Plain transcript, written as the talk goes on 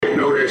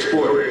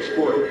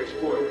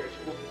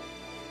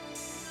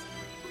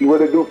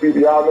What it do,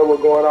 people? Y'all know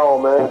what's going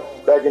on, man.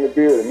 Back in the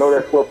building. Know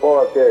That Sport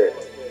podcast.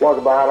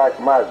 Sponsored by Highlight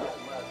Commodity.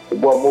 The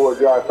boy Moore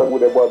John, something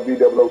with that boy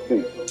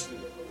BWOC.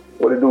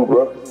 What it do,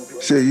 bro?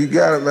 Shit, you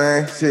got it,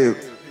 man. Shit.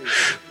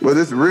 Well,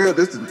 this the real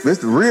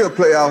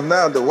playoffs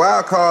now. The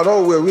wild card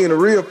over with. We in the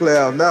real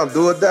playoffs now.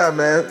 Do or die,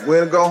 man.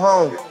 Win or go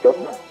home.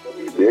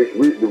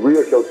 It's the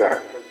real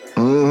showtime.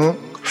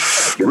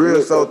 Mm-hmm.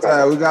 Real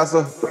showtime.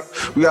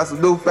 We got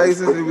some new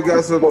faces and we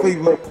got some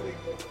people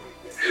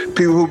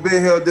who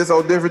been here this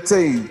on different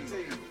teams.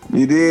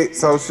 You did?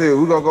 So shit,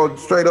 we gonna go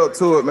straight up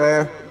to it,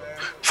 man.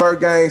 First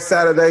game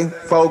Saturday,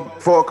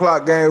 4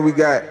 o'clock game, we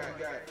got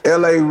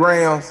LA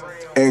Rams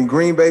and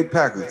Green Bay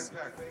Packers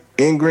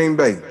in Green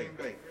Bay.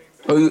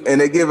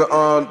 And they give it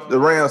the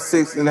Rams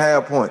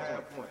 6.5 points.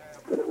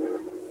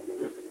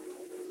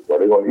 Well,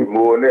 they're gonna need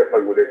more than that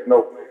with that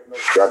snow.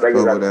 I think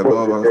it's like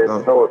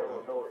 40% snow.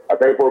 I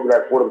think it's supposed to be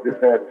like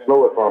 40% snow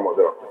or something up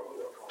there.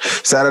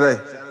 Saturday?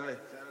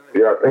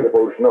 Yeah, I think it's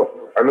supposed to snow.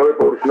 I know it's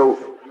supposed to snow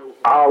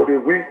all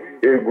this week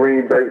in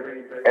Green Bay.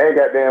 And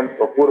goddamn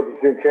a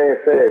 40% chance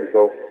Saturday,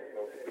 so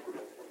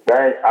I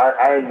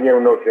ain't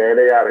giving them no chance.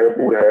 They out here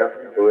boot half.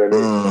 So they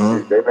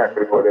not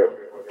gonna go there.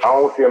 I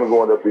don't see them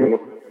going up in them.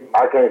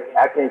 I can't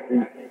see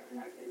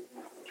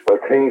a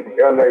team from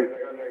LA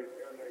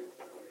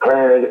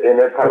playing in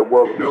that type of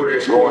weather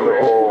going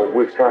to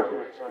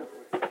Wisconsin,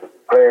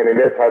 playing in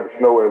that type of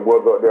snow and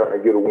weather up there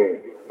and get a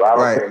win. So I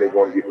don't think they're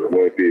going to get the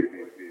win, baby.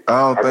 I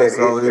don't think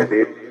so.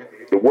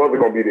 The weather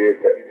going to be the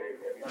impact.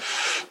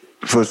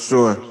 For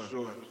sure.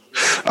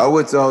 I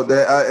went to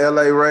that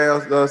LA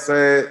Rams, you know what I'm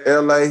saying?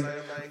 LA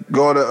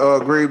going to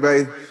Green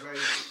Bay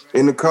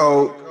in the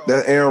cold.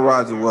 That's Aaron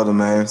Rodgers weather,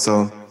 man.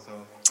 So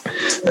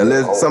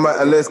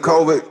unless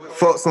COVID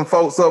fuck some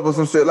folks up or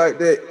some shit like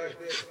that,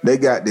 they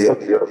got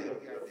that. Yeah.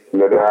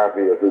 That's how I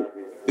feel too.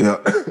 Yeah.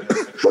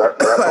 But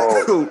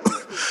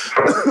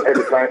at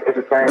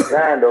the same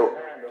time though,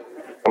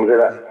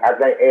 I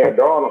think Aaron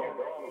Donald,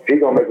 he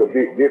gonna make a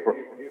big difference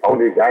on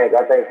these games.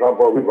 I think something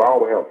will be wrong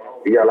with him.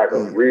 He got like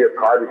a real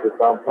cardiac or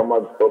something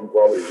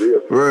wrong with his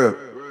ribs. Real.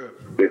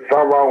 If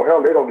something wrong with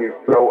him, they gonna get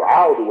slow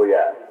all the way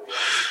out.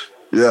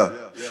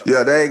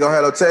 Yeah, they ain't gonna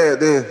have no chance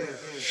then.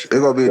 It's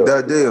gonna be a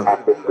done deal. I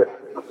can't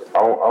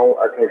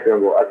see him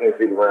go. I can't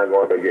see the Rams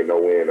going to get no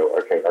win though.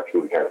 I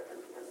truly can't.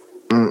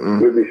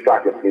 It'd be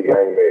shocking to the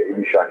game, man. It'd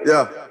be shocking.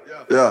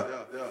 Yeah.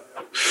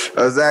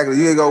 Exactly.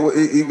 You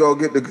gonna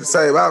get the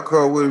same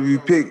outcome whether you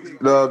pick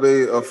for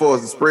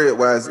the spread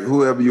wise,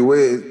 whoever you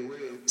with.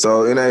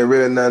 So it ain't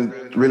really nothing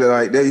really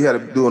like that. You had to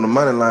do on the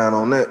money line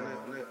on that.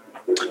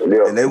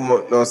 Yeah. And they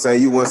want, you know what I'm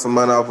saying, you win some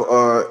money off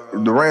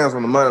the Rams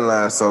on the money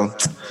line. So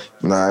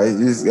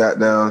you just got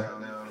down.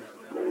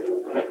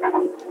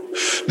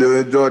 Do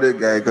enjoy that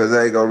game because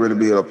they ain't gonna really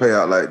be able to pay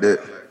out like that.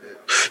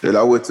 And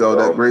I went to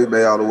that Green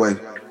Bay all the way.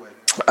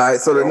 All right,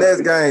 so the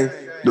next game,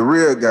 the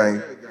real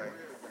game,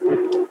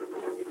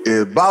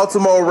 is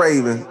Baltimore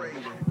Ravens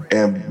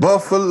and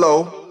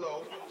Buffalo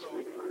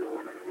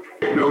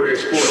in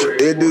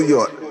New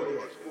York.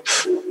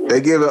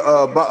 They give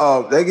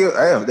Baltimore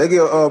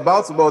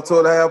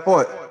 2.5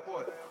 points.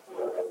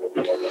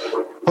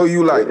 Who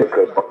you like? They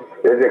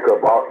just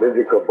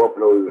cause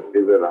Buffalo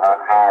is at a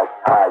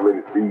high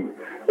really speed.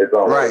 It's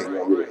all right.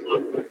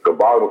 Because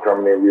Baltimore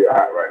coming in real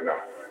hot right now.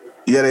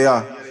 Yeah, they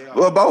are.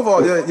 Well, both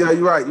of them. Yeah,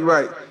 you're right.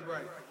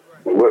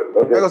 I'm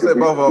gonna say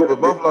both of them, but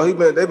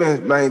Buffalo, they've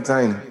been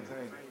maintaining.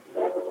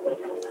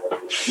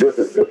 This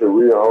is a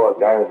real hard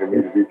game for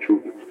me to be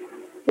true.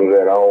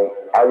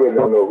 I really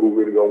don't know who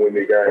really gonna win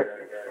the game,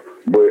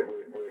 but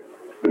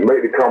to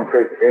make the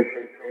conversation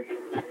interesting,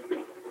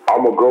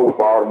 I'm gonna go with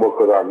Baltimore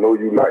because I know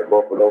you like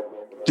Buffalo.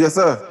 Yes,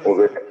 sir.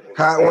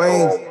 Hot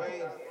wings.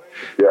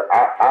 Yeah,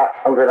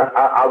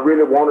 I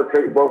really want to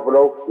take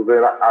Buffalo because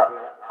then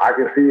I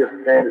can see it's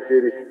Kansas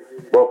City,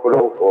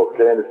 Buffalo, or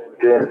Kansas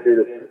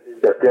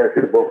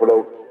City,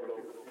 Buffalo,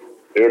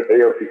 in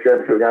AFC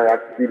Championship game. I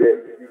can see that,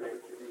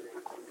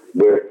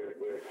 but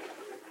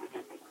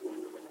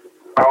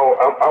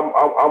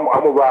I'm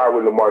gonna ride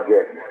with Lamar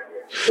Jackson.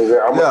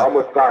 I'm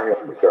gonna try him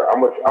for sure.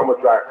 I'm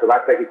gonna try because I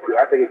think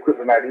it's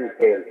kryptonite in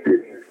Kansas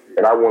City,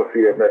 and I want to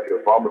see that matchup.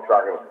 So I'm gonna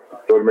try him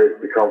so it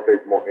makes the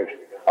conversation more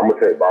interesting. I'm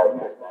gonna take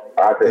Baltimore.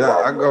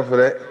 Baltimore. I go for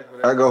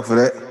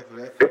that.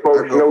 It's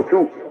supposed to snow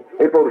too.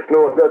 It's supposed to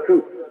snow up there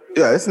too.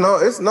 Yeah, it's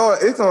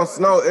on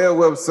snow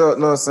everywhere. So, you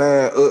know what I'm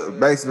saying?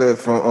 Basically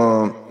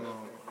from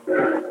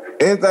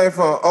anything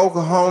from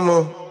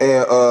Oklahoma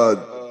and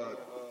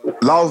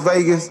Las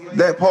Vegas,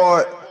 that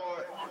part,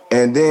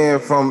 and then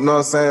from, you know what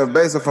I'm saying,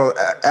 basically from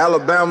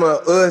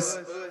Alabama, us,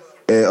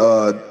 and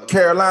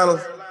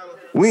Carolinas,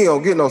 we ain't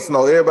gonna get no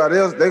snow. Everybody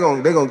else, they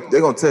gonna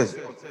touch it.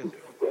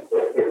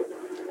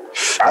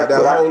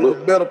 That whole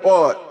little better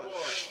part.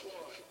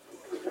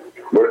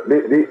 But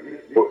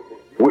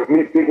with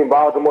me speaking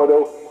Baltimore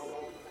though,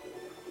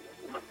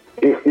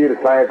 it's still the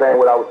same thing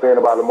what I was saying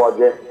about Lamar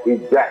Jackson. He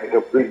got to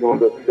completely on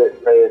the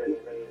set passes.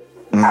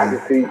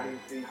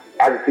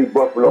 I can see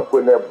Buffalo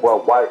putting that boy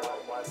White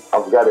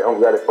I forgot it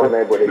first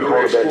name, but they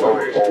quarterback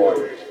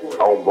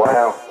on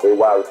Brown, they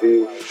wide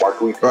receiver,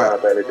 Marquise Brown,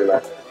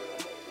 tonight.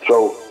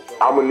 So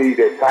I'm gonna need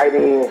that tight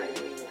end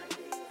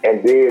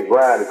and Dez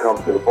Bryant to come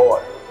to the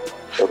party.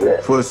 Okay.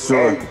 For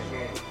sure.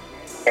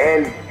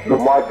 And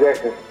Lamar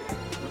Jackson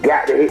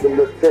got to hit them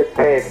little test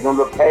passes, them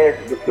little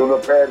passes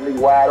leave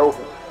wide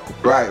open.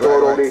 Right.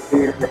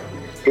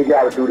 He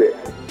got to do that.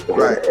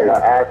 Right. And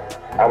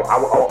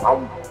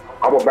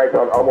I'm a bank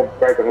on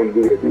him to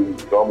do that, dude.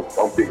 So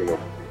I'm picking him.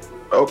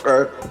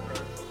 Okay.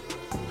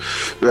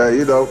 Yeah,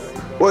 you know.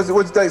 What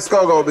you think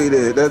Skull gonna be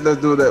there?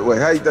 Let's do it that way.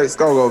 How you think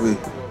Skull gonna be?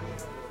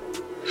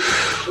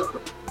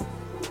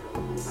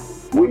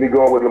 We be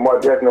going with Lamar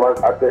Jackson. I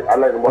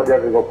like Lamar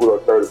Jackson gonna put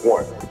up 30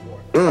 points.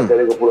 I said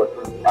they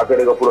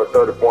gonna put up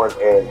 30 points,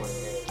 and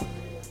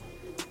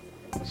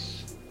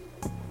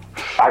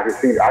I can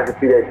see that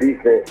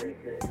defense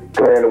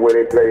playing the way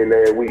they played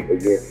last week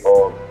against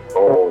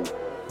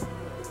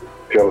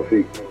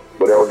Tennessee.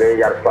 But they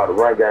ain't gotta stop the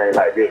run game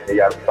like this. They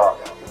gotta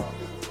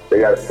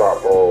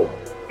stop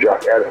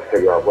Josh Adams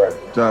taking our run.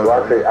 So I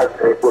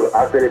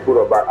say they put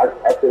up about.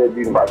 I say they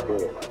beat them by 10.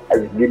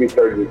 Give me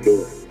 30 to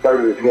 20. I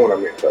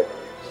meant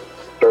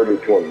 30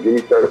 to 20. Give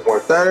me 30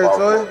 points. 30 to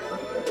 20.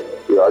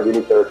 Yeah, give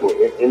me 30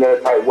 points. In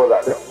that tight weather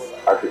out there,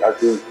 I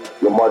see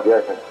Lamar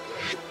Jackson.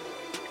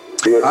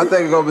 I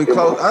think it's gonna be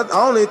close. I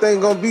don't even think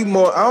it's gonna be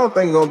more. I don't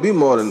think it's gonna be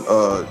more than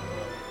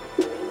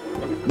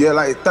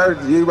like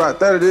 30. You're right.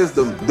 30 is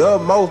the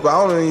most, but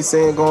I don't even see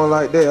it going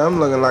like that. I'm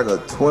looking like a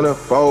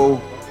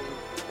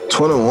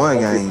 24-21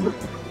 game.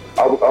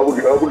 I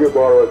would get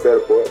ball at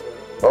that point.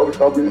 I'll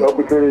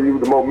be telling you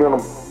the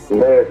momentum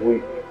last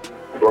week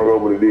sprung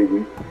over to this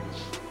week.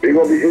 It ain't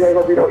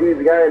gonna be no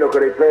easy game though, cause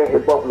they playing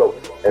in Buffalo.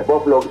 And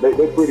Buffalo,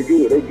 they pretty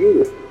good. They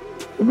good.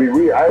 To be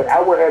real, I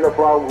wouldn't have no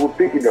problem with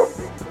picking them.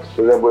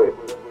 But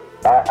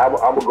I'm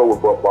gonna go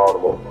with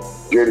Baltimore.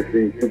 Jerry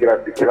C. Can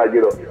I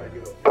get a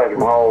Patrick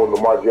Mahomes,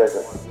 Lamar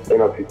Jackson,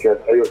 AFC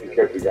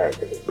Championship game?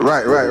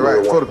 Right.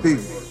 For the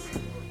people.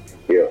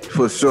 Yeah.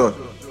 For sure.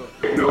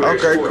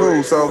 Okay,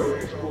 cool. So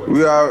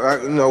we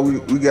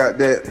got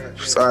that.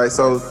 All right.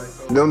 So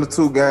them the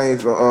two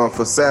games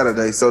for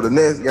Saturday. So the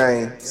next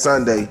game,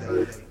 Sunday,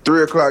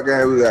 3:00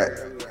 game, we got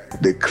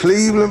the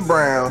Cleveland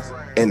Browns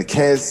and the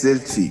Kansas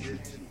City Chiefs.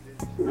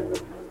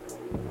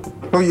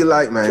 Who you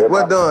like, man?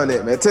 What Dunn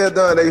at, man? Tell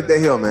Dunn they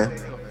here, man.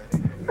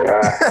 I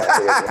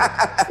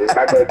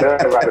know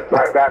Dunn about this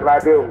one. I'm talking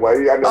about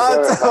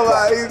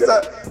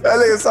that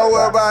nigga so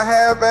worried about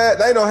half-ass.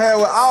 They don't have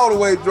it all the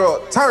way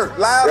drunk. Turk,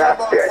 live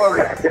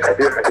motherfucker.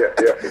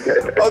 Yeah.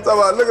 I'm talking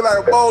about looking like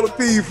a bowl of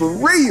peas for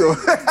real.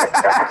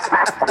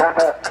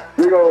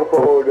 Big old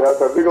fold, I'm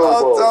talking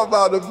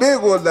about the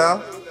big one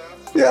now.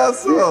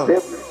 Yes, sir.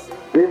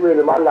 He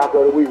really my lock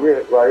of the week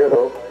right here,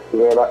 though.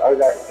 Man, I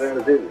got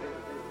Kansas City.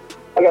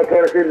 I got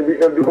Kansas City to beat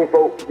them doing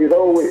folks. It's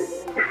over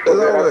with.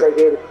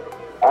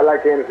 I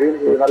like Kansas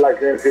City, and I like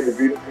Kansas City to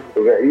beat them.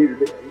 So that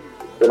easy.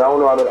 And I don't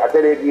know. I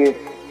think they get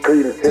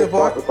Cleveland 10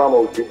 points for some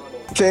old shit.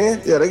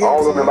 10? Yeah, they get 10. I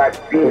don't know about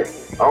 10. I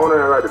don't know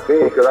about the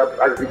 10 because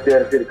I can see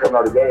Kansas City coming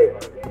out of the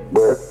gas.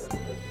 But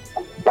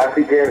I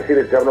see Kansas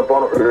City jumping up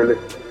on them early,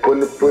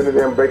 putting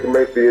them Baker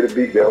Mayfield to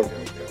beat them.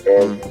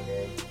 And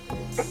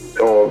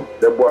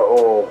that boy,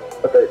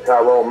 I think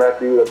Tyrone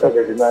Matthews, I think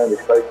that's his name, is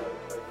Space.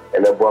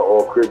 And that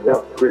boy, Chris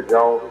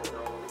Jones,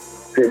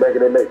 sit back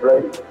and they make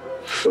plays.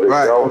 So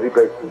right. Jones, he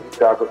plays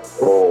tackle.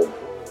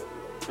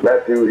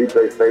 Matthews, he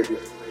plays safety.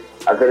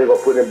 I think they're going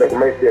to put in Baker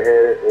Mayfield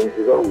head and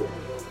it's over.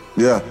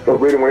 Yeah. So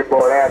really when it's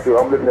going down to,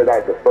 I'm looking at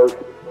like the first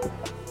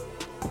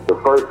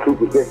 2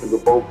 possessions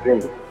of both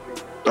teams.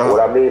 What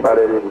I mean by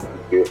that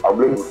is I'm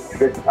looking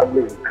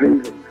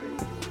Cleveland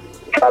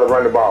try to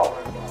run the ball.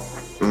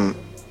 And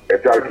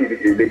try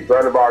to they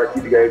run the ball to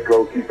keep the game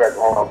close, keep back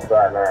on the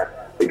sideline.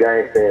 The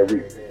game staying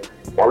weak.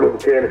 I'm looking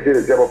Kansas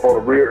City jump up on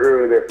the real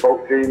early, that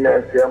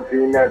 14-9,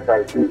 17-9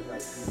 type shit,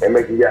 and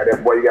make you got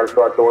that boy. You got to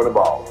start throwing the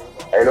ball.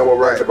 Ain't no more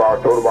running the ball.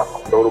 Throw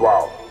the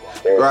ball.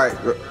 And right.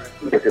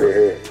 Get to the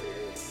head.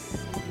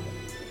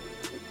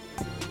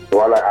 So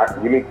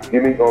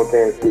give me on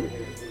Kansas City.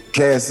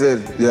 Kansas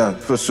City, yeah,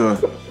 for sure.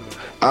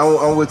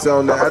 I'm with you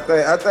on that. I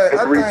think.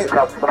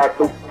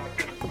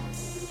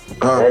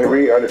 Andy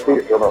Reid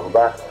undefeated coming up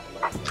by.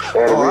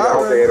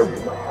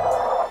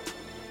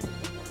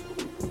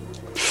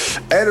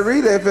 Andy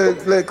Reid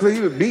ain't let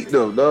Cleveland beat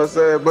them, know what I'm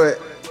saying? But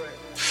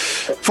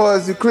for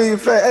us, the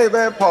Cleveland fan, hey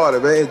man, party,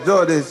 man.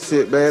 Enjoy this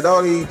shit, man.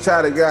 Don't even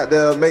try to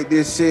goddamn make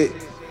this shit,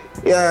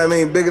 you know what I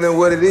mean, bigger than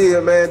what it is,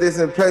 man.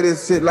 Play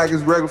this shit like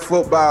it's regular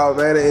football,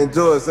 man, and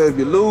enjoy it. So if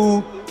you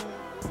lose,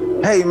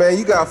 hey man,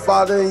 you got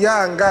father and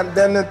y'all and got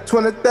done in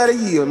 20, 30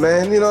 years,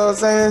 man. You know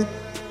what I'm saying?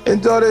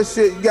 Enjoy this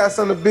shit. You got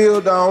something to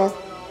build on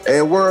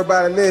and worry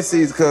about it next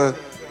season, cause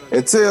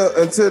until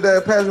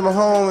that Patrick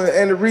Mahomes and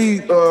Andy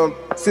Reid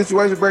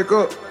situation break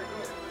up,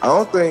 I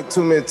don't think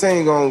too many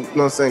teams gonna, you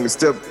know what I'm saying,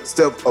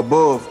 step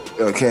above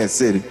Kansas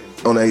City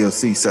on the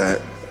AFC side.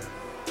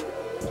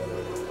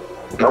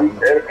 And I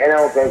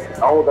don't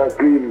think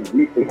Cleveland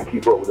defense can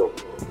keep up with them.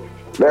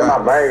 That's my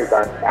main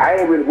thing. I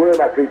ain't really worried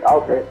about Cleveland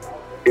offense.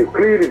 if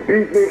Cleveland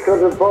defense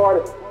comes to the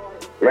party,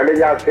 man, they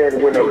got a chance to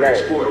win that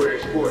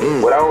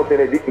game. But I don't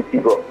think they can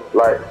keep up.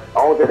 Like, I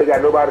don't think they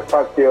got nobody to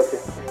stop Chelsea.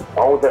 I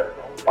don't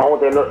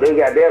think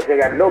they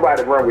got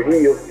nobody to run with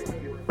heels.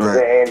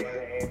 Right. And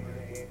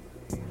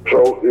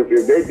so if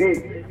they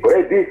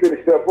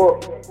defense step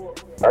up,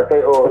 I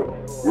think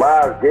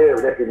Myles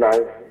Garrett, that's his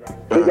name.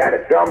 He got to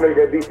dominate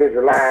that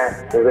defensive line.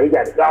 He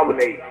got to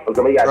dominate. He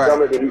got to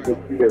dominate the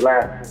defensive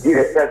line. Get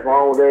that Patrick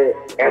Mahomes there.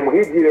 And when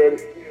he get in,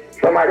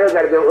 somebody else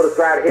got to be on the other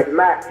side and hit the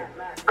mat.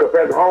 Because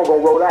Patrick Mahomes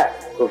going to roll out.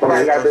 So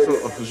somebody got to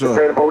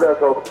train him over there.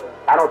 So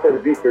I don't think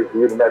the defense can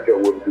really match up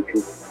with him, to be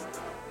true.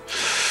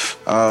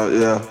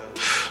 Yeah.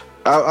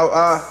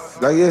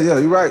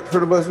 You're right,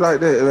 pretty much like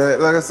that, man.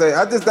 Like I say,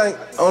 I just think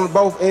on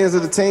both ends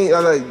of the team,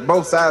 like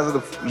both sides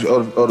of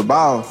the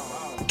ball,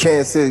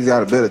 Kansas City's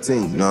got a better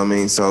team. You know what I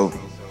mean? So,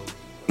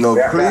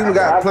 Cleveland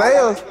got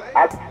players.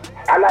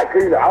 I like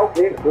Cleveland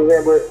offense, but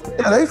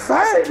yeah, they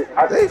fight.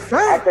 They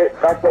fight.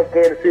 I think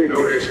Kansas City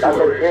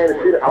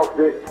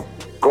offense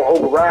gonna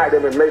override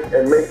them and make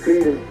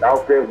Cleveland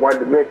offense one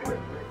dimensional.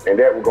 And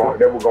that was gonna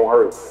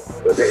hurt.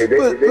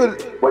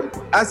 But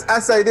I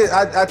say this.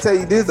 I tell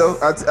you this though.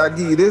 I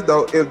give you this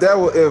though. If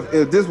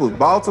this was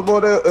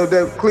Baltimore, if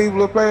that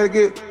Cleveland playing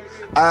again,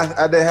 I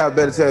didn't have a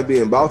better chance of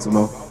being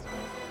Baltimore.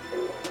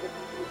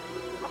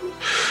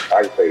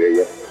 I can say that,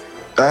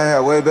 yeah. I had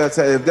way better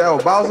chance. If that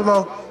was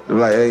Baltimore, they're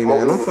like, hey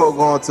man, them folks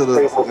going to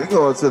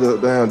the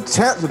damn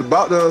champs, to the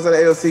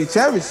AFC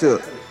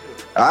Championship.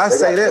 I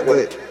say that,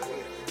 but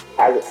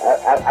I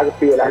can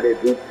feel like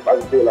that, dude. I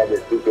can feel like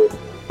that too. Because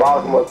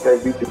Baltimore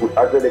can't beat you.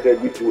 I think they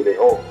can't beat you with their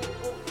own.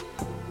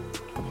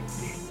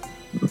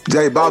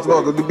 Jay,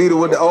 Baltimore can beat it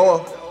with the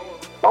oil.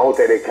 I don't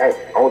think they can.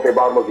 I don't think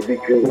Baltimore can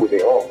beat Cleveland with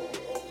their own.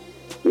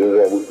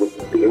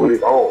 With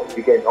his own. I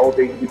don't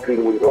think he can beat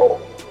Cleveland with his own.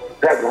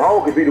 Patrick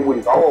Mahomes can beat it with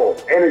his own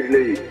and his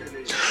legs.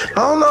 I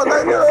don't know,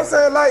 like, you know what I'm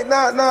saying? Like, I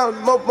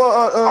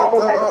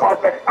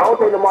don't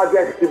think Lamar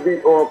Jackson can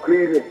beat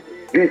Cleveland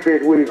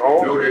defense with his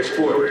own. No, that's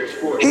sport.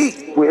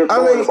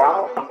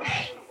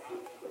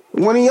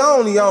 When he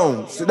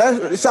on. So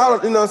that's shout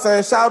out, you know what I'm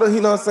saying? Shout out,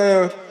 you know what I'm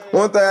saying?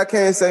 One thing I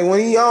can't say,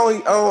 when he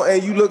on,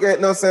 and you look at,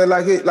 you know what I'm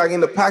saying, like in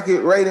the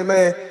pocket rating,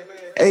 man,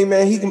 hey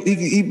man, he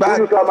buy.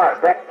 Who you talking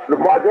about?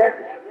 Lamar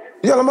Jackson?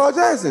 Yeah, Lamar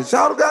Jackson.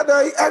 Shout out,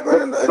 goddamn, he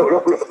acting.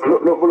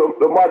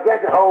 Lamar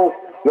Jackson old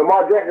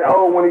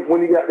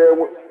when he got there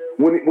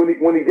when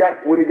he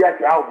got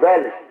you out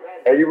valley,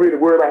 and you really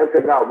worried about him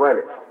taking out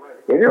running.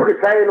 And you can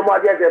tell Lamar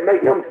Jackson and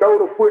make him throw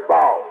the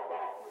football.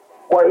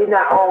 Well, he's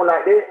not on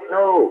like that.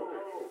 No.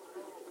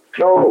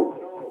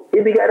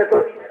 If he got to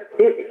throw,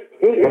 he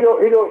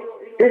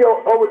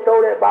gonna overthrow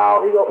that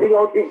ball. He got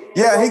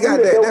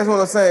that. That's what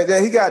I'm saying. Yeah,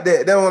 he got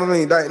that. That's what I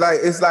mean. Like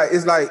it's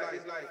like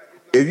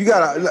if you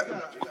got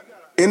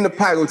in the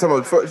pocket, we're talking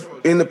about first,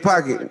 in the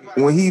pocket,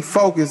 when he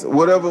focused,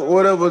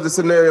 whatever the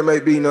scenario may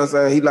be, you know what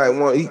I'm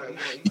saying?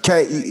 He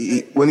can't,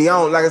 when he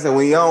on, like I said,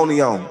 when he on, you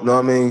know what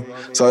I mean?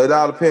 So it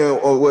all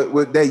depends on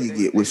what day you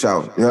get with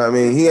Shaw. You know what I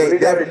mean? He ain't,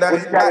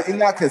 he's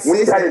not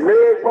consistent.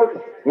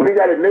 When he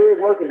got his legs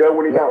working, that's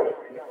when he don't.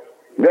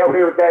 Never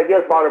everything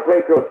else on the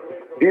play because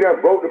he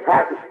done broke the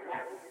pocket.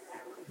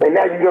 And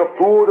now you done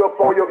pulled up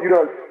on you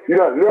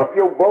done left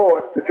your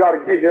boy to try to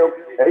get him,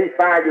 and he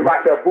find you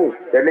right there, boom.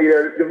 That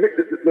nigga, the man.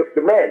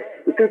 The man.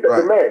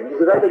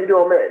 Because that's what you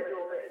doing, man.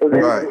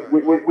 Right.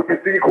 When you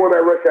see your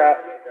quarterback rush out,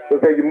 so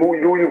say you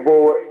move your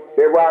board,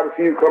 that wide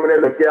receiver coming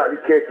in, look out, you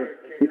catch him,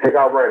 you take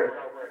out running.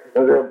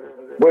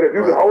 But if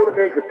you can hold him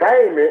in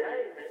containment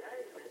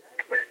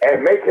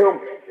and make him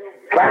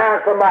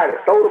find somebody,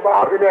 throw the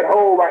ball in that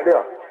hole right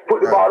there, put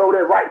the ball over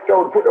that right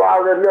shoulder, put the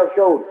ball over that left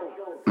shoulder.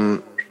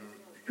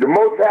 The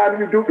more time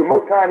he do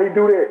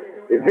that,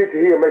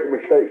 eventually he'll make a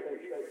mistake.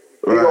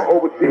 He gonna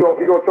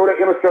throw that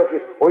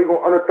interception, or he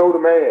gonna underthrow the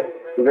man.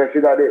 So that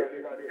shit like that.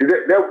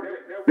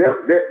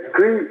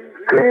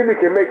 Cleveland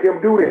can make him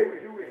do that.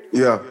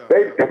 Yeah.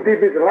 The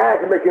defensive line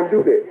can make him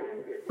do that.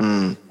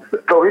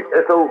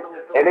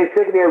 And they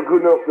secondary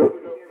good enough to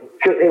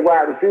check their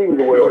wide receivers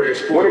well.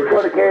 When it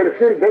comes to Kansas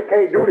City, they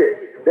can't do that.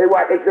 They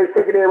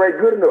secondary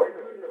ain't good enough.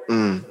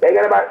 They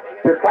got about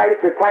the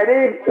tight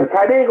end can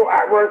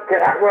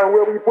outrun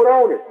wherever you put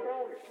on it.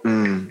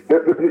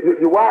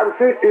 The wide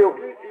receiver,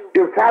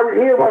 if Tyreek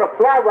Hill run a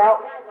fly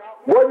route,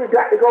 what you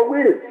got to go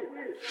with it?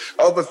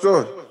 Oh, for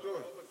sure.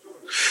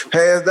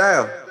 Hands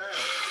down.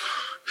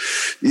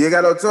 You ain't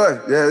got no choice.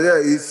 Yeah.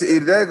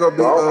 They're gonna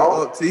be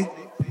T.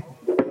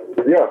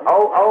 Yeah, I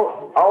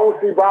don't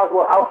see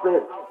Boswell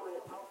offense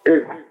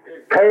is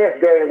pass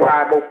game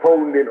wide more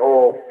potent than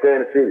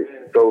Kansas City.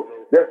 So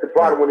that's the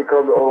problem when it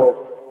comes to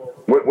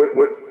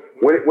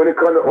when it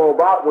comes to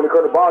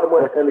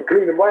Baltimore and the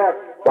Cleveland Browns.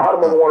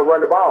 Baltimore want to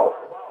run the ball,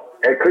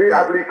 and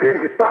I believe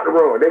Cleveland can stop the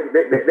run. They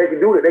can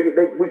do it.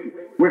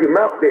 We can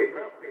mount that.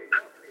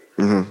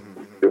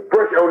 The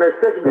pressure on that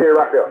secondary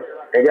right there,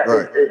 and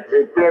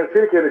Kansas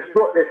City can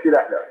exploit that shit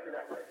out there.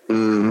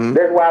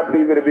 That's why I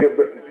believe it'll be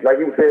like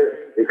you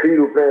said. If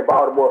Cleveland playing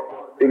Baltimore,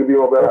 it can be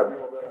on better.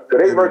 So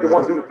they versus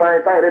want to do the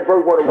same thing. They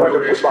both want to run the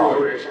football.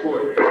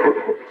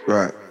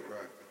 Right.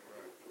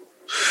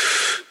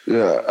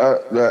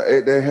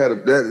 Yeah, they had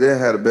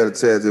a better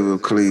chance if it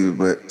was Cleveland,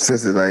 but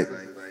since it ain't,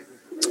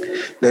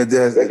 they're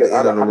just at the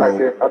end of the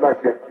road. I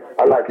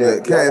like it. Yeah,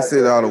 Kansas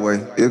City all the way.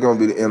 It's gonna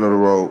be the end of the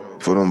road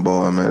for them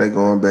boys, man. They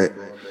going back.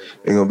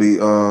 They're gonna be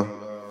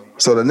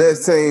So the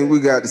next team we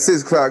got the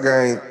 6 o'clock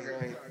game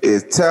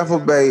is Tampa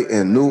Bay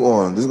and New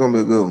Orleans. This is gonna be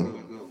a good one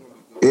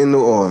in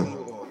New Orleans.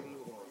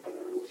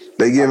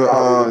 They giving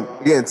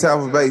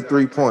Tampa Bay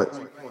 3 points.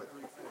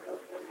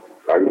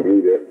 I can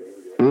believe that.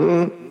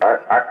 Mm-hmm.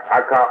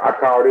 I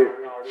call this.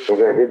 This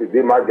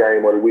is my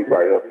game of the week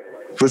right here.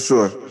 For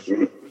sure. I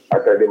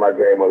think this is my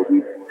game of the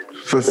week.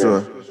 For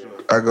sure.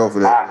 I go for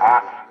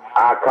that.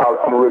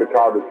 I'm really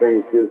call the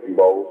same Citizen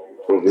Bowl.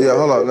 Yeah,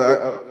 hold on.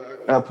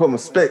 I put my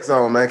specs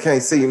on, man.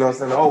 Can't see, you know what I'm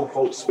saying? The old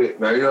folks specs,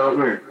 man. You know what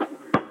I mean?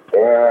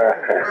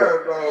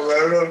 Glasses on,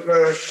 man. You know what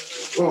I'm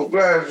saying? Oh,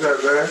 glasses up,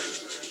 man.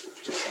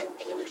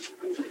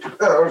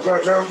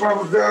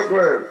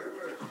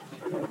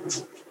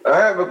 I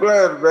have my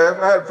glasses, man.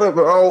 I had to put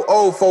my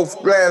old folks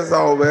glasses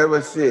on, man,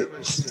 but shit.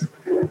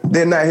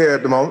 They're not here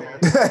at the moment.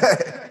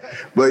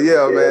 But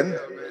yeah, man.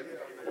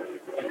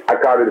 I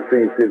call it the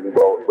Senior Citizen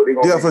Bowl.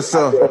 Yeah, for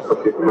sure.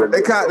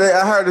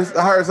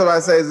 I heard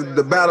somebody say it's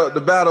the battle of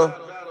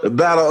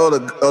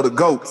the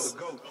goats.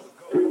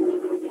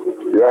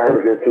 Yeah, I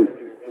heard that too.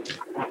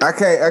 I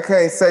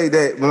can't say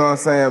that, you know what I'm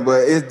saying,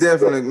 but it's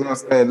definitely, you know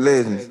what I'm saying,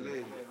 legends.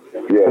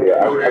 Yeah.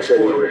 I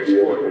said it.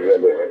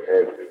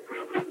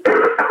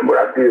 But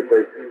I still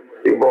say,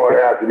 it's going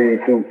after these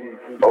two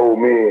old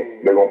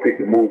men, they're going to pick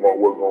the move on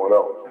what's going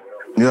on.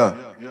 Yeah.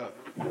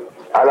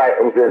 I like,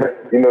 I'm saying,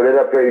 you know, they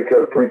done played each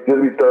other this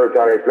will be the third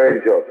time they played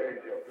each other.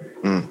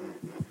 Mm.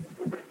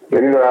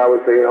 And you know, I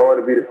always say it's hard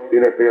to be the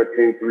NFL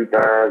team 3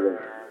 times and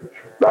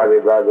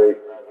blase.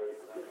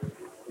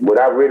 But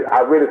I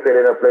really say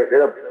they done played,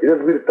 this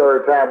will be the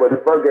third time, but the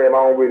first game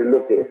I don't really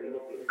look at.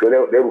 Because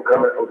they were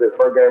coming up with the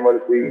first game of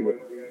the season.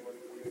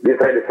 This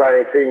ain't the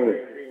same team.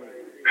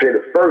 Say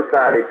the first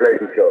time they played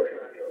each other.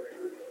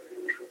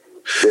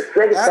 The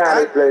second time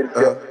they played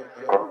each other.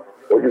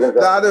 What you gonna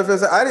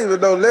say? I didn't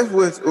even know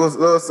Leftwich was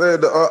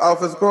the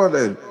offensive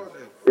coordinator.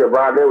 Yeah,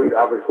 Brian Leftwich, the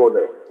offensive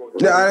coordinator.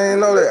 Yeah, I didn't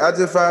know that. I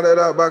just found that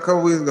out about a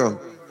couple weeks ago.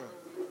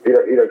 He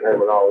done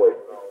came a long way.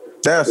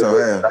 Damn, so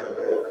yeah.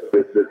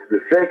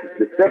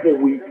 The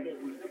second week,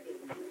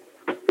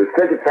 the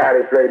second time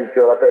they played each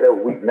other, I think that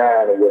was week 9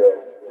 or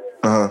whatever.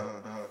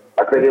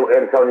 I think it was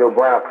Antonio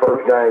Brown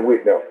first game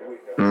with them.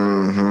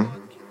 Mm-hmm.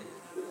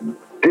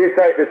 This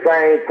ain't the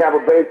same Tampa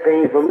Bay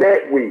team from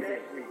that week.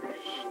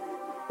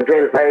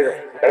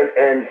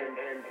 And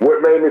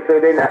what made me say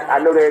I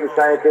know they ain't the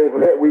same team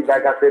from that week.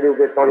 Like I said, it was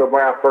Antonio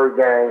Brown first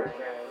game.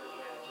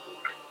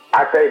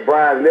 I think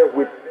Brian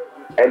Leftwich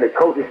and the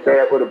coaching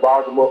staff of the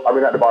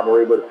not the Baltimore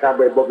Ravens, but the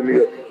Tampa Bay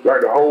Buccaneers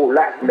learned a whole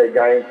lot from that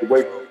game to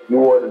wait New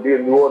Orleans did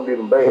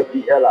them bad,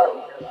 beat hell out of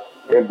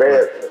them.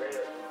 Embarrassing.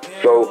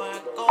 So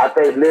I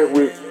think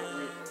Leftwich,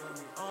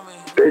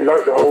 they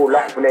learned a whole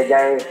lot from that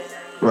game.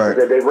 Right.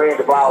 Because they ran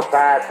the ball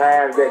 5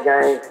 times that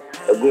game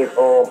against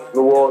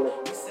New Orleans.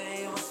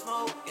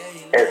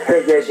 And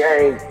since that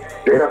game,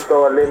 they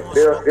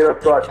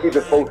done start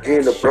keeping folks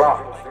in the block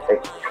and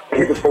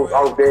keeping folks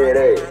off their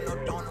ass.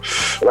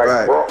 Like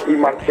right. Brock, he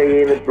might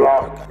stay in the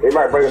block. They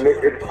might bring an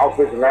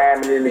offensive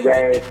lineman in the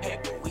game.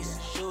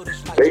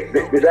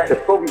 They got to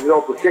focus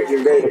on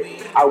protecting that.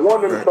 I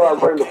want them to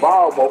start running the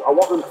ball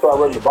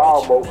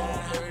more.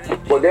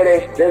 But that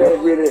ain't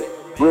really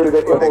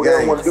they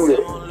don't want to do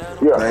that.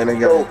 Yeah.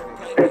 So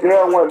if they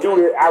don't want to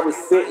do that, I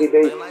respect it.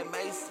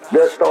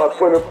 They'll start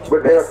putting,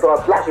 but they'll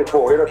start blocking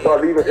for it. They'll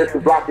start leaving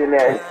extra block in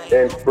there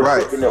and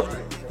protecting them.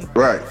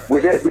 Right.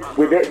 With that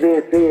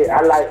being said,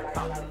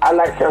 I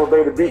like Tampa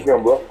Bay to beat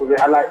them, bro.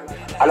 I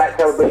like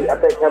Tampa Bay. I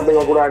think Tampa Bay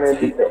gonna go down there and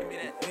beat them.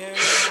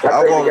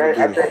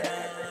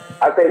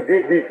 I think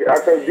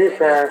this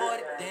time,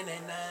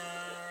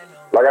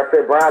 like I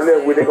said, Brian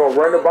Leftwich, they're gonna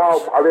run the ball.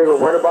 They're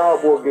gonna run the ball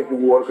more against the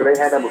Warriors because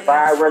they had number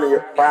 5 running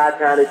 5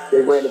 times.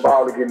 They ran the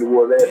ball against the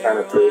Warriors last time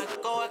they played.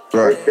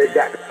 Right. They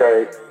got the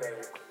same.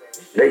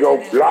 They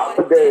gonna block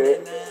the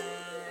dead,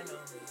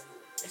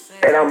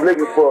 and I'm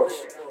looking for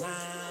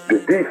the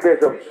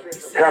defense of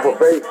Tampa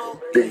Bay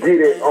to get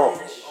it on.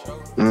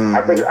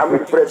 I think I'm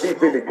looking for that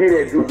defense to get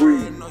at Drew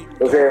Brees. You know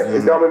what I'm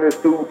saying? Dominic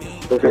Sue, you know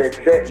what I'm saying?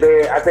 Shaq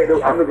there. I think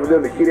I'm looking for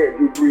them to get at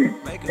Drew Brees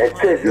and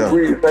test Drew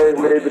Brees the same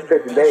way they've been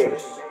testing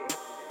theirs.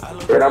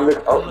 And I'm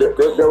looking.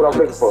 That's what I'm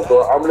looking for. So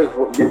I'm looking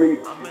for. Give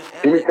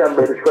me Tampa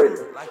Bay to trade it.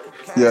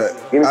 Yeah,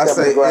 I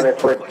say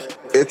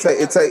it's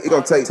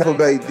gonna take Tampa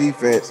Bay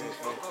defense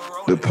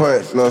to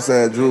punch, you know what I'm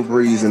saying, Drew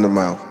Brees in the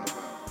mouth.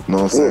 You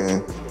know what I'm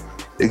saying?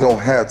 It's gonna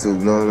have to, you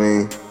know what I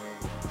mean?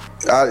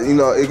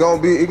 It's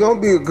gonna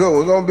be a good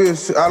one.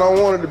 I don't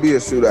want it to be a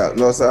shootout, you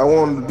know what I'm saying? I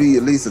want it to be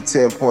at least a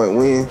 10-point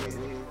win,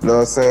 you know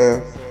what I'm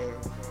saying?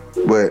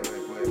 But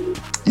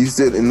you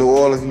still in New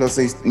Orleans, you know what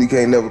I'm saying, you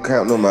can't never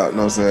count them out, you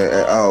know what I'm saying,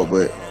 at all.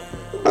 But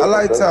I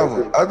like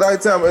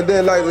Tampa. And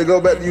then like to go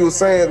back to you were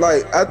saying,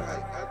 like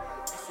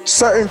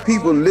certain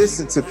people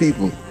listen to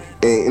people.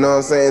 And you know what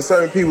I'm saying?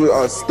 Certain people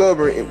are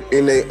stubborn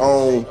in their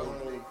own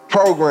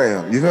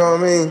program. You know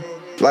what I mean?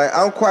 Like,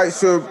 I'm quite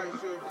sure,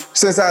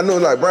 since I knew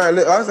like Brian,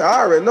 I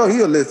already know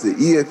he'll listen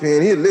to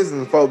ESPN, he'll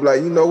listen to folks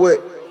like, you know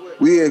what?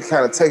 We had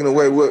kind of taken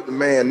away what the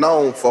man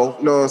known for,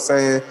 you know what I'm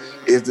saying?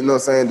 Is, you know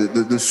what I'm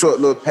saying, the short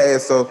little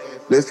pass, so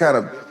let's kind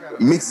of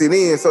mix it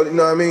in, so, you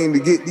know what I mean, to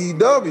get these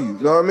W's, you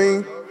know what I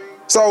mean?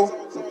 So,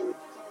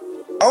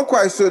 I'm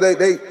quite sure they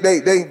got they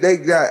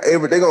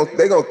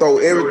gonna throw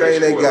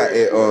everything they got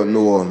at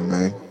New Orleans,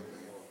 man.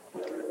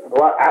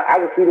 Well, I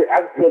can see that.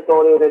 I can see them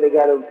throwing everything they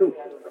got them too.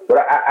 But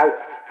that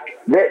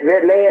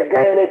last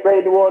game they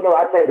played New Orleans,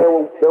 I think they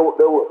were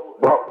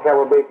brought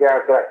Tampa Bay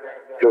down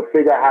to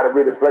figure out how to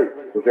really play.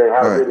 You know,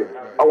 how to really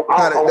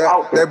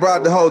they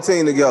brought the whole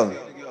team together.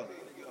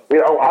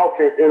 Yeah, on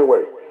offense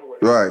anyway.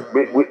 Right.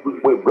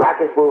 With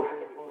blocking for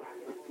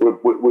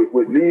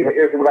with leading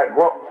instruments like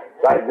Gronk.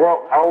 Like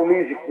Gronk, I don't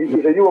need you.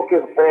 You say you gonna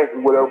kiss some passes,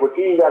 whatever, but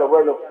you ain't gotta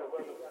run them.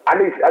 I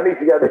need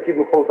you guys to keep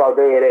them folks out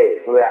there at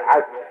ass. So that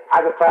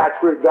I can find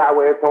Chris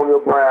Godwin, Antonio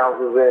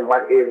Brown, and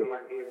Mike Evans.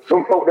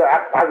 Some folks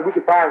that we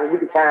can find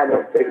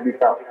them. They can be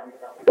found.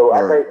 So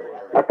right.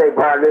 I think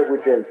Brian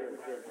Leftwich and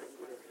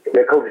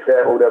their coaching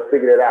staff over there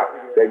figured it out.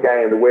 That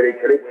game, the way they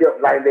kept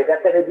like that. I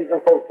think they beat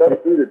some folks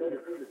 33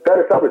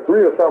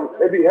 or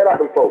something. They beat hell out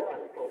them folks.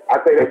 I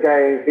think that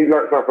game, he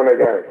learned something from that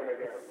game.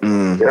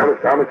 And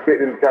I'm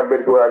expecting Tampa Bay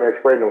to go out there and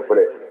spread them for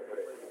that.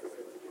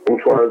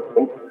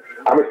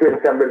 I'm expecting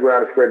Tampa Bay to go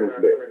out and spread them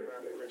for that.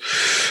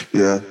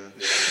 Yeah.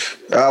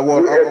 I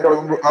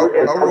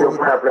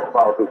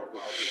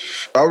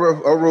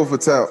roll for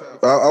Tampa.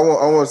 I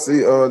want to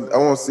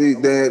see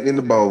that in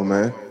the bowl,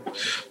 man.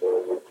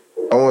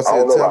 I want to see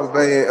a Tampa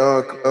Bay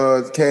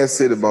and Kansas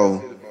City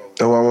bowl.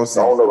 That's what I want to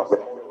see. I don't know.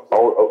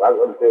 I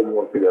understand you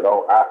want to see that.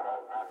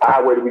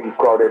 I wait till we can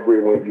cross that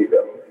bridge when we get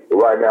there. But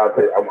right now,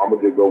 I'm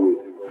gonna just go with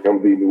them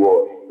beat New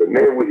Orleans. But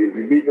then if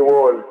you beat New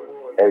Orleans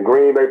and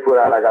Green Bay put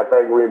out like I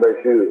think Green Bay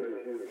should,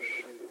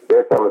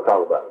 that's something to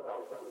talk about.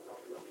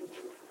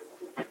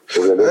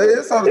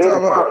 That's something to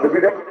talk about. To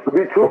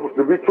be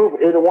truthful,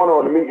 either one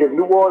of them. If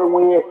New Orleans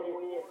wins,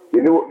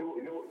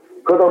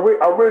 because I'm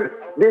really,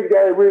 this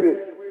guy really,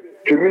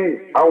 to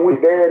me, I'm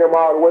with Dan them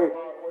all the way.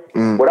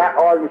 But I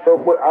argue so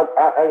much. I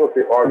ain't gonna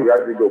say argue. I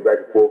just go back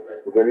and forth.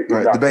 Right,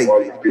 debate.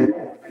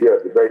 Yeah,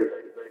 debate.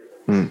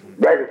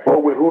 Back and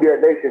forth with who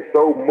that nation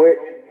so much.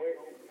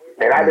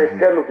 And I just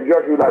tell them to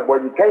judge you like,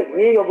 boy, you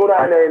ain't gonna go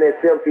down there in that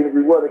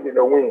 17-degree weather and get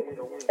no win.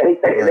 And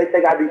they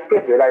think I be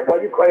stupid. Like, boy,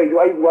 you crazy.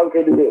 Why you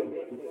can't do this?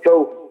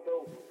 So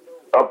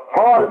a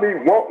part of me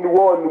want New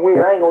Orleans to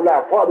win. I ain't gonna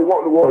lie. Part of me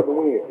want New Orleans to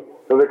win.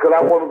 Because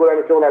I want to go down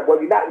and show like,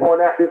 boy, you're not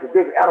going out. This is a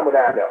different animal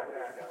down there.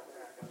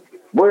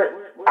 But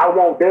I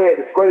want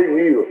Dad to scrape the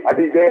heel. I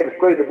need Dad to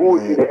scrape the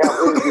bullshit and have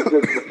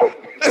energy.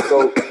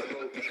 So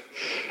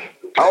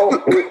I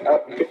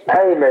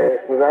ain't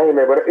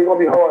mad, but it's gonna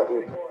be hard.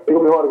 It's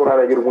gonna be hard to go down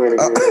there and get a win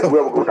again.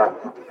 Whoever go down,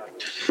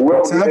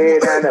 whoever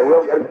get down there,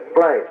 whoever got to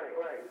play.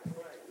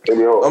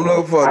 I'm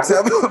looking for a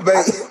Tampa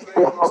Bay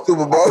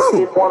Super Bowl.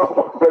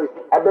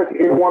 I bet you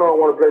either one of them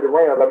want to play the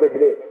Rams. I bet you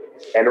that.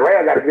 And the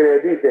Rams got to get their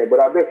defense, but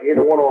I bet you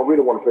either one of them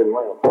really want to play the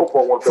Rams. Both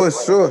of them want to play the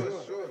Rams.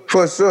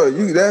 For sure.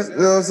 You know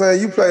what I'm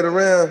saying? You played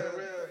around.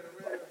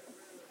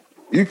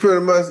 You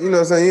pretty much, you know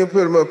what I'm saying? You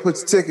pretty much put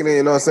your ticket in,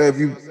 you know what I'm saying? If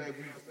you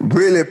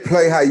really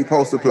play how you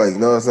supposed to play, you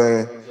know what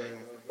I'm saying?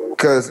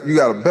 Because you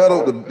got a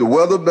better, the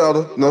weather better,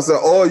 you know what I'm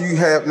saying? Or you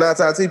have, 9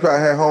 times you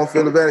probably have home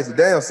field advantage to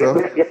damn self.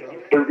 It's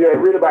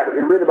really about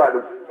any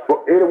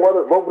one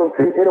of them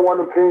teams,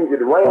 if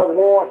the Rams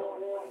won,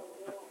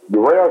 the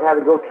Rams had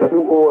to go to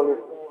New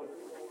Orleans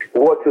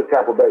or to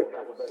Tampa Bay.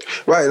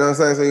 Right, you know what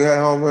I'm saying? So you had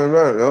home field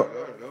advantage, yep.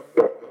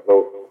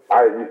 So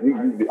I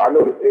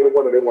know that any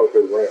one of them want to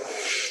play the Rams.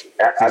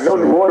 I know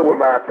New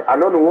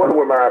Orleans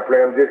with my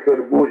playing just because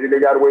the bullshit they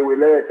got away with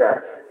last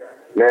time.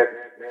 Now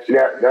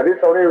this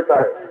on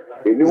everything.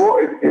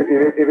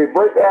 If it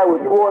breaks out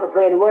with New Orleans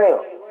playing the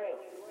Rams,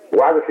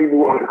 well, I can see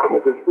New Orleans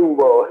coming to the Super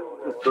Bowl.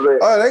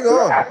 They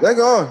going. I ain't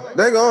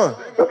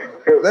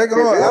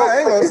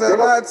gonna say a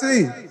lie to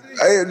you.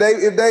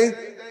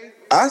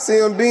 I see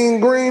them being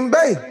Green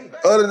Bay.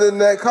 Other than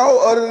the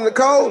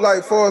cold,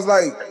 like far as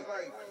like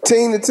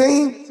team to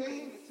team.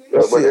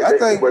 Yeah, shit, I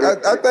think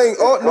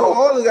New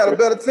Orleans got a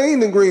better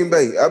team than Green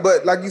Bay.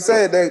 But like you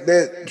said,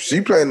 that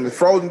she playing in the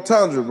frozen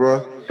tundra,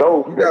 bro.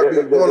 So you gotta be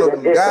one of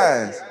them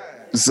guys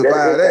to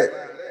survive that.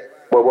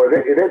 But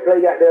if they play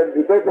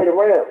the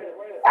Rams,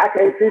 I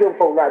can't see them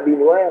folks not beating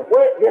the Rams.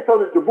 What? They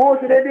told us the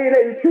bullshit they did,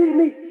 they cheated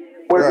me.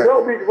 But if you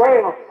don't beat the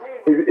Rams,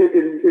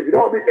 if you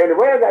don't beat, and the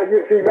Rams got to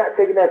get see, not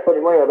taking that for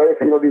the Rams. I ain't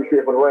saying you don't do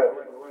shit for the Rams.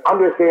 I'm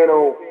just saying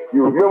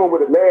you remember what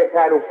the last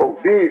time them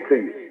folks did to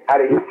you, how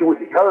they hit you with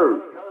the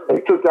curve. They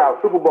took y'all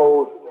Super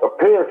Bowl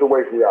appearance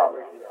away from y'all.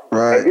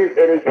 Right. And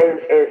if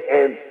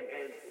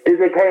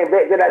they came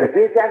back, then the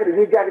G jacket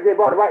they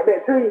brought it right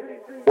back to you.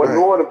 Well,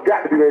 New Orleans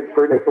got to be ready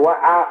for that. So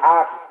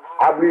I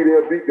believe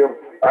they'll beat them.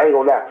 I ain't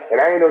gonna lie. And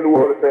I ain't no New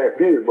Orleans fan,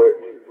 period, but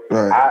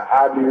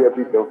I believe they'll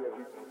beat them.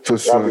 For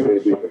sure.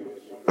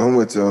 I'm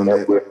with you on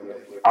that.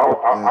 I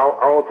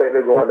don't think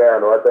they're going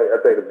down though. I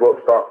think the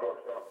Bucks start.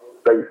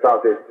 They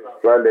stopped at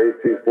Sunday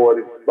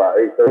 6:40 by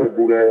 8:30.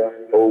 Boudin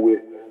over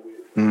with.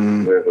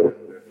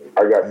 I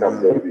got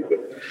something to be.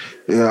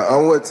 Yeah,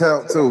 I'm with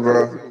Talc too,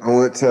 bro. I'm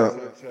with Talc.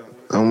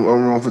 I'm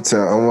wrong for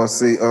Talc. I want to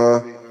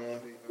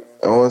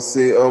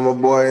see my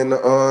boy in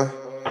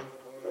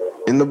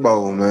the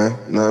bowl, man.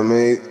 You know what I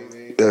mean?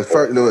 The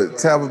first,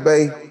 Tampa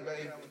Bay,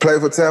 play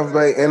for Tampa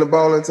Bay and the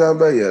ball in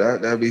Tampa Bay. Yeah,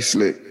 that'd be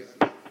slick.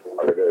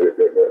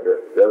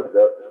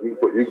 You can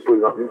put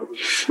it on.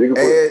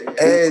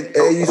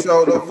 And you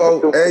showed them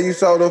folk. And you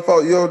showed them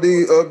folk. You don't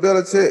need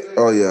Belichick.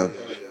 Oh yeah.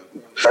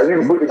 And you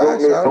can put the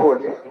goat next to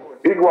him.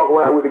 He can walk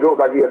around with the goat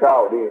like he a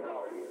dog. Then.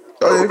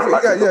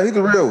 Oh yeah, he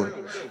the real one.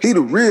 He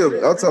the real.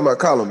 I'm talking about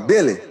call him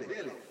Billy.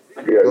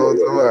 Yeah, you know what I'm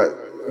talking about?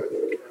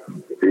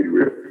 He the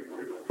real.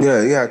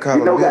 Yeah, you gotta call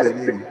him Billy.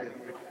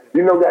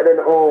 You know, got that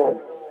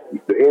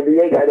the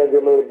NBA got that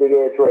made a big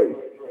ass trade.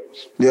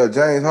 Yeah,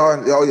 James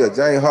Harden. Oh yeah,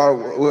 James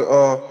Harden.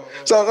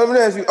 So let me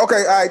ask you.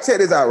 Okay, all right, check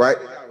this out, right?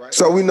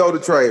 So we know the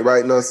trade,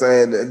 right? You know what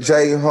I'm saying?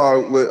 James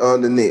Harden with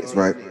the Knicks,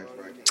 right?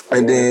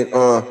 And then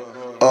Oliver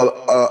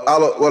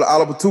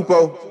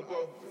Tupo.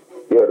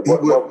 Yeah,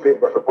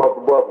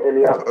 the Buff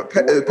Indiana.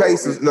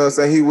 Pacers. You know what I'm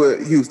saying? He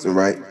with Houston,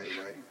 right?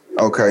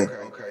 Okay.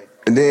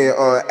 And then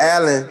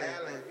Allen,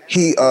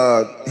 he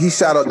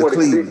shot up to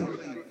Cleveland.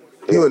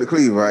 He went to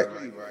Cleveland, right?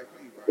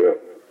 Yeah.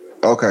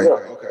 Okay. Yeah.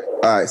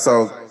 All right.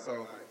 So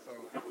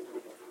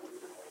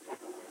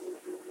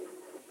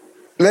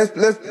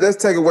let's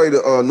take away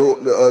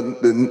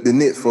the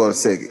Knicks for a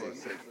second.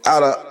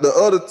 Out of the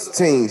other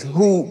teams,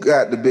 who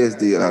got the best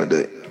deal out of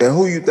that, and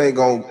who you think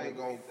gonna,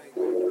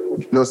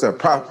 you know, what I'm saying,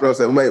 profit? You know, what I'm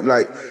saying, maybe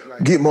like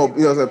get more,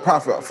 you know, what I'm saying,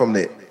 profit from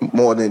that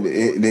more than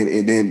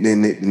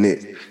the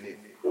Knicks.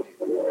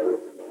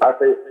 I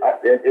say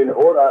in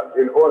order, I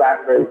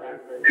say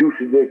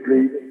Houston did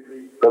Cleveland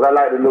because I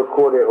like the little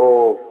core that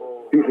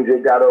Houston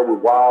just got up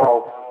with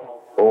Wall,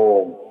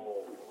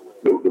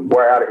 the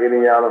boy out of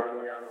Indiana,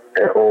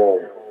 and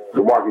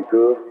DeMarcus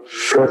Cousins.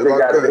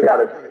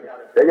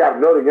 They got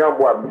another young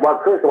boy. My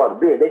cousin was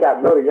big. They got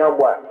another young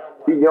boy.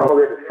 He young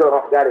already shut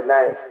up. Got his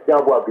name.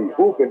 Young boy be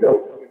hooping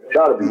though.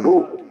 Trying to be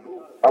hooping.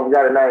 I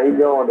forgot his name. He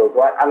young though.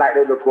 So I like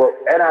that little core,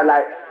 and I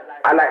like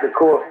the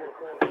core.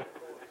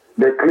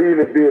 The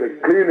Cleveland building.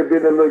 Cleveland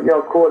building a little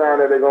young core down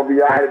there. They're gonna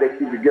be all right. They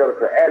keep together.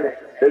 So Allen,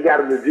 they got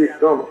a legit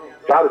summer.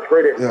 So I was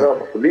trade that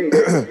summer. Believe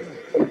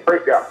it.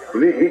 Break out.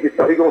 Believe he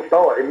gonna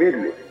start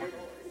immediately.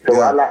 So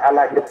I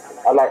like it.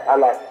 I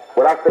like.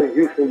 What I say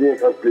Houston didn't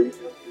complete.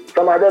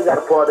 Somebody else got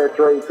a part of that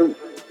trade too.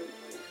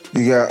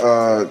 You got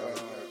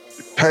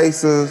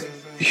Pacers,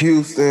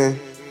 Houston,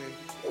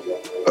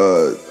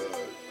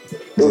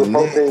 It was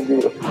 14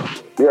 deal. Yeah,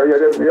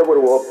 that what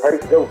it was.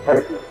 Pacers,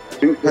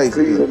 Houston,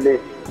 Cleveland,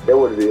 Knicks. That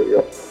what it is.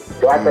 Yeah.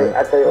 So I think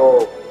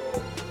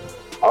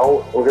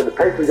the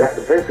Pacers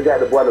got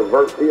the boy the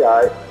Vert. He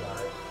all right.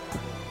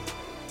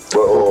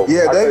 But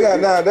yeah, they got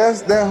now.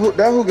 That's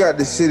who got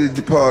the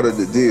shitty part of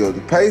the deal. The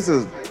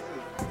Pacers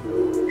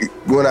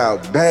went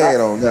out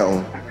bad on that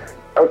one.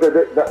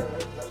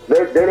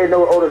 They didn't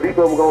know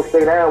Oladipo was gonna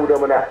stay down with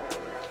them or not.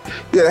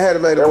 Yeah, they had to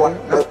make it.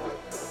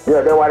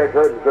 Yeah, that's why they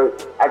traded. Because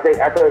I think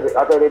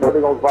they know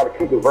they're gonna probably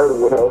keep the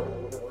Vernon with us.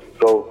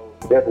 So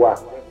that's why.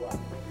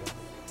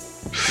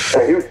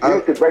 And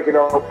Houston breaking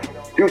on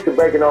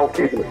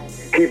keeping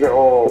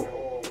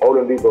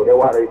Oladipo. That's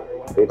why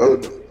they did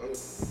it.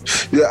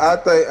 Yeah, I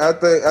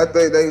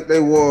think they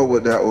won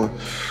with that one.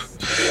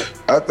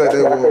 I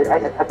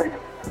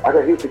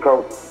think Houston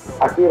comes.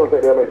 I still don't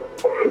think they'll make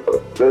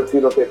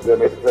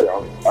the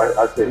playoffs. I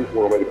said Houston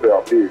will make the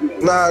playoff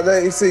period. Nah,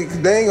 they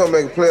ain't gonna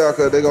make a playoff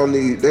because they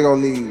gonna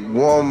need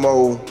one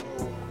more.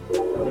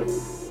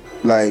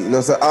 Like, you know what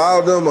I'm saying? All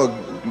of them are,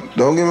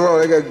 don't get me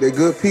wrong, they're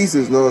good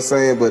pieces, you know what I'm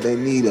saying? But they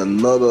need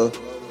another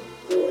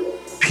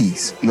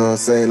piece, you know what I'm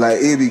saying? Like,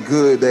 it'd be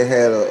good they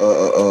had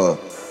a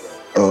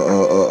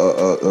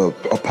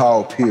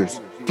Paul Pierce,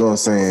 you know what I'm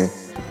saying?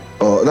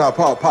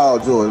 Paul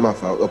George, my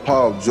fault. A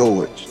Paul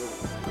George.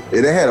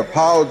 If they had a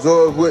Paul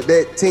George with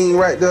that team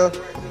right there,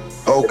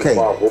 okay.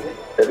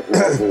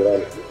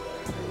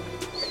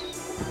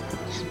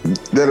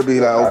 That'll be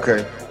like,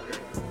 okay.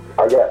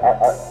 I think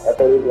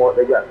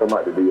they got some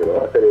out the deal. Though.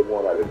 I think they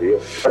won out the deal. I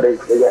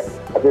think they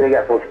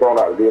got some strong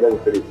out the deal. They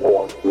said they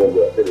won. I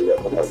think they got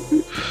some out the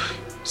deal.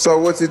 So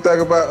what you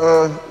think about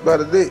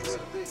the Knicks?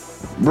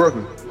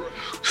 Brooklyn.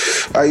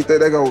 How you think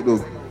they gonna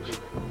do?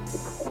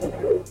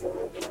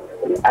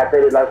 I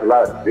think they lost a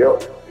lot of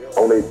depth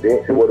on their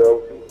bench or whatever.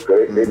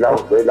 They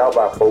lost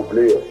by 4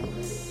 players.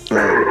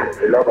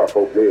 They lost by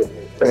 4 players.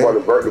 They want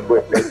to vert the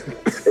butt.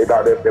 They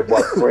thought that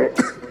boy Sprint.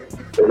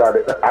 They thought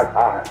that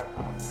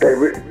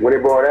when they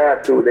brought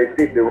out to they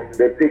picked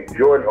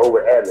Jordan over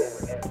Allen.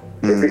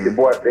 They picked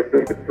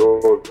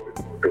Jordan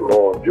over the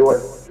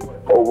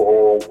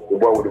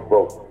boy with the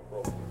vote.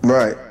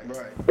 Right.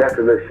 That's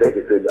a little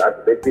shaky thing.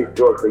 They picked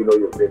Jordan so you know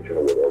your mention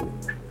or whatever.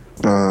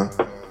 Uh-huh.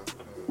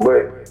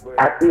 But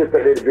I still think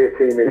they're the best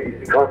team in the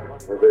Eastern Conference.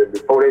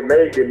 Before they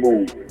made the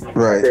move.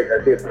 Right. I think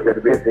that's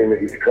the best team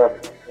in each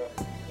country.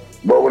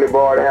 But when they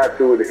brought it out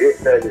to the it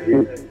factor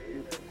is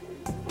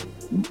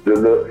the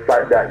little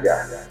fight that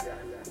guy.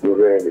 You know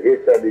what I'm saying? The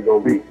it factor is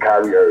gonna be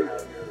Kyrie Irving.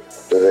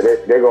 They're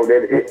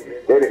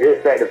the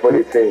it factor for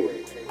this team.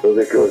 Because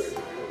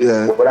the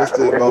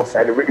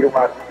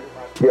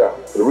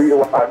reason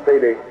why I say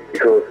that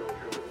because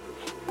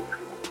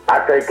I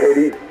think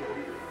KD,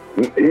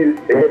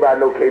 everybody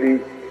know KD,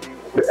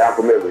 the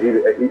alpha male.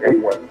 He's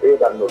A1.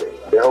 Everybody know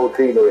that. The whole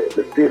team know that.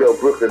 The city of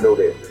Brooklyn know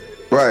that.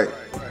 Right.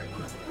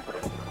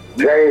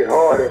 James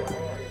Harden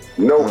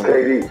knows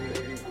KD.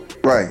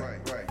 Right.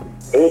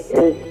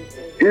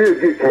 He'll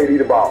get KD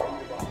the ball.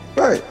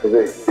 Right. He'll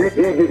get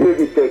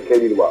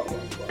KD the ball.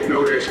 You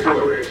know that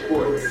sport.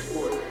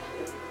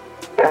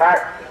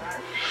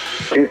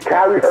 Is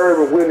Kyrie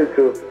Irving willing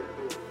to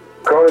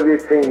come to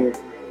this team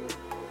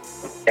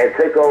and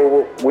take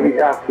over when he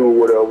has to or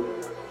whatever?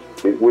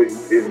 If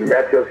the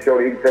matchup show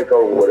that he can take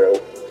over or whatever.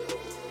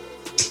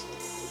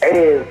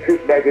 And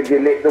sit back and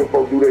just let them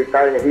folks do their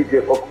thing and he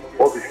just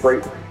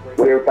orchestrate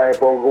what everything supposed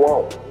to go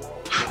on.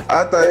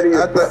 I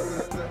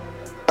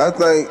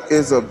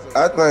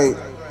think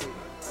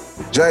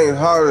James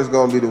Harden is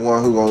gonna be the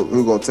one who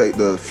gonna take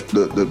the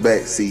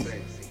back seat.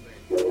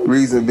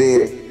 Reason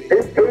being,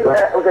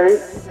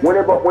 when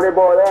they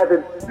bought out,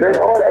 James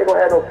Harden ain't gonna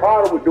have no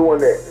problem with doing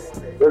that.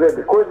 But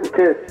the question is,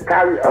 can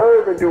Kyrie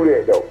Irving do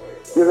that though?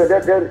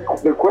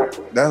 That's the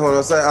question. That's what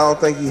I'm saying. I don't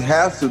think he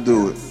has to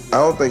do it. I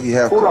don't think he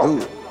has to do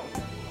it.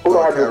 Who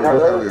don't have to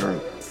Kyrie Irving?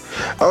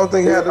 I don't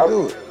think he has to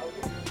do it.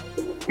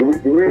 The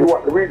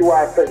reason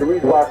why I say that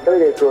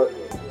because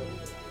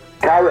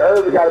Kyrie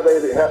Irving got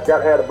to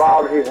have the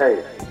ball in his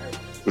hand.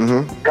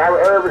 Mm-hmm.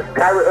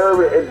 Kyrie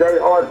Irving and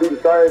James Harden do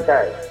the same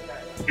thing.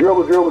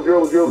 Dribble, boom,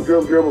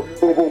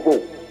 boom,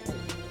 boom.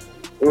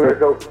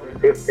 So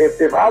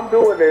if I'm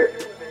doing that,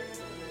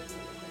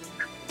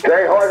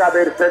 James Harden got to be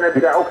able to stand there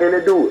and be like, okay,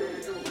 let's do it.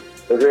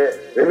 Okay?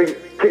 Let me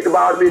kick the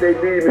ball to me, they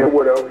need me or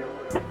whatever.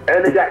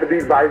 And they got to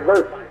be vice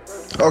versa.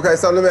 Okay,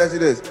 so let me ask you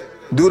this.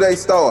 Do they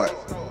start?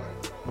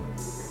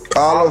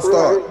 All of them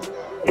start?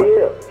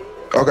 Yeah.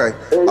 Okay,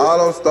 all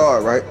of them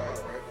start, right?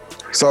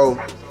 So,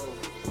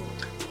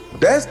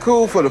 that's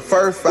cool for the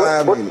first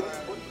 5 minutes.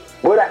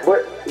 But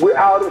with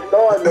all them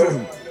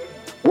starting,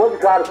 what's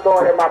the kind of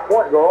start at my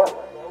point guard?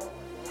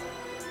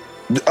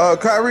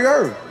 Kyrie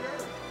Irving.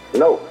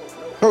 No.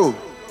 Who?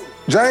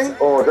 James?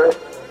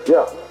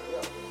 Yeah.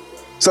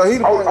 So he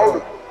the point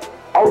guard.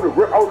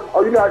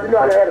 You know how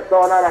they had a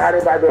start out of how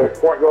they might be a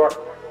point guard.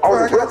 On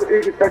the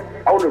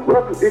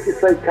record, it can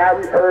say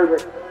Kyrie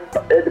Irving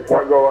at the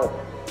point guard,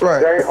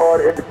 right. James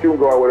Harden at the shooting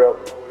guard, whatever.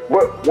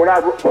 But when I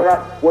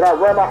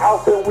run my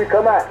outfit when we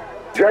come out,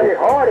 James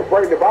Harden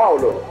bring the ball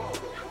up.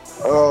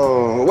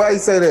 Oh, why you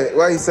say that?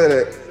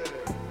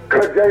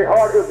 Because James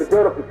Harden is the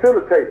better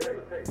facilitator.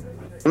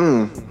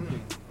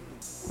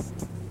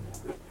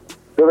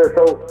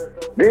 So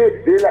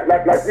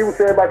like you were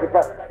saying about the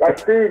fact, like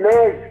Steve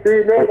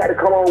Nash got to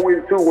come on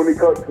with it too when he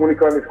comes to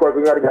squad.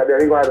 He got to to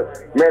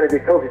manage the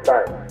coaching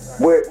time.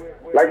 But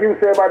like you were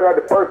saying about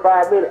the first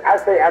 5 minutes, I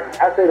say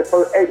the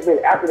first 8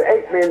 minutes. After the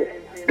 8 minutes,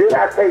 then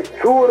I say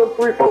 2 of them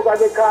 3 folks I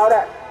get called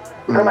out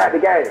come out the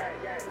game.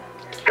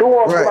 2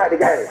 of them come out the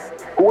game.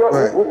 Whoever, I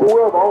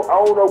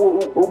don't know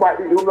who might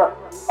be, who not.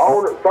 I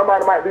don't know,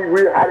 somebody might be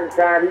real hot in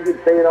time. He can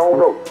say it, I don't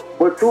know.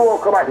 But 2 of them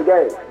come out the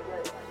game.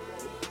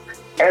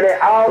 And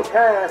at all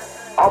times,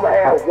 I'm going to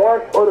have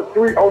 1 or the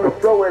 3 on the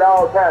floor at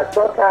all times.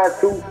 Sometimes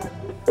 2,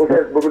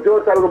 okay, but majority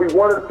of the time it's going to be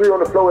 1 or 3 on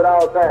the floor at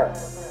all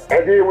times.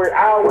 And then when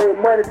always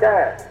money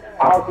time,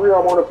 all 3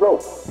 of them on the floor.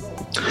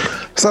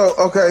 So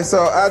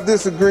I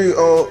disagree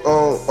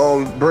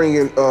on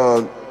bringing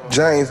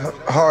James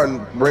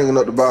Harden bringing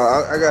up the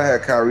ball. I gotta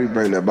have Kyrie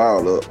bring that ball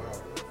up. You know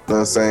what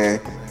I'm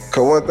saying?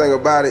 Cause one thing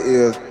about it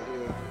is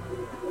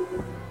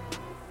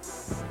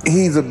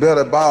he's a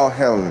better ball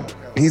handler.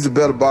 You know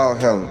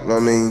what I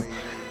mean?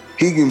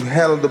 He can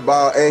handle the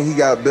ball and he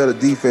got better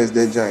defense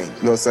than James.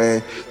 You know what I'm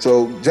saying?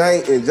 So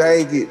James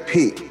get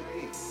picked.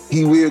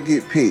 He will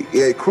get picked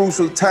at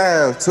crucial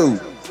times too.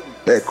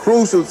 At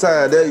crucial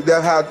time,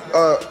 that's how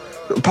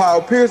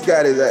Paul Pierce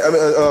got his ass.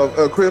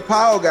 Chris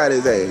Paul got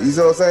his ass. You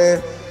know what I'm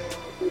saying?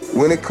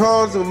 When it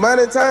comes to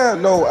money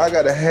time, no, I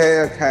gotta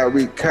have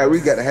Kyrie.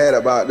 Kyrie got to have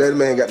that ball. That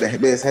man got the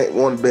best,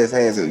 one of the best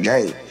hands in the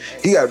game.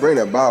 He got to bring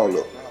that ball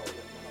up.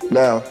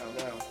 Now,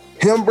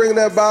 him bringing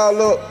that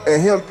ball up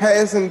and him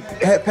passing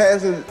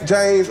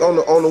James on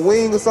the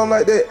wing or something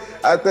like that,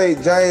 I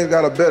think James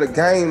got a better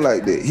game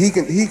like that. He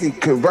can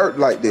convert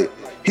like that.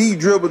 He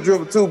dribble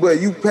too,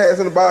 but you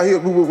passing the ball here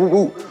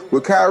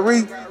with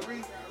Kyrie,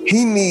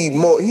 he need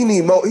more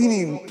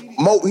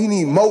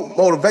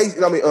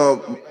motivation. I mean,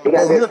 momentum.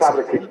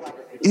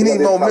 He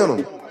need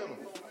momentum.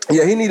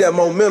 Yeah, he need that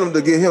momentum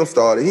to get him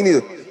started. He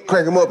need to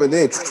crank him up and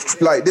then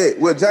like that.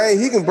 Well, James,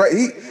 he can break.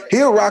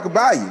 He'll rock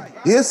by you.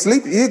 He'll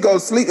sleep. He'll go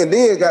sleep and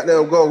then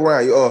goddamn go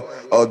around you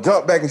or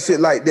jump back and shit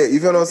like that. You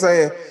feel what I'm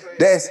saying?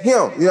 That's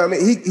him. You know what I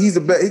mean? He's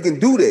a bet. He can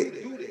do that.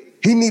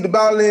 he need the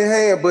ball in his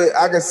hand, but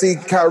I can see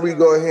Kyrie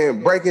go ahead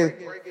and breaking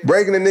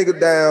the nigga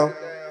down,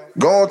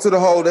 going to the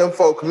hole, them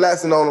folk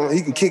collapsing on him.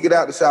 He can kick it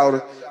out to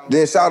Shouter.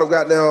 Then Shouter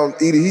goddamn,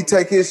 either he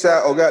take his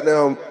shot or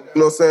goddamn,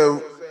 you know what I'm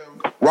saying,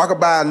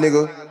 rock-a-bye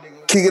nigga,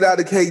 kick it out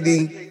to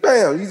KD.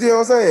 Bam, you see what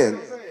I'm saying?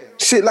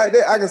 Shit like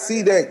that, I can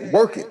see that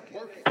working.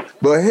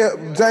 But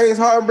James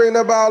Harden bring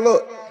that ball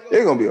up,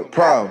 it's gonna be a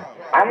problem.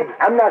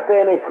 I'm not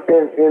saying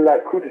in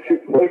like crucial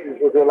situations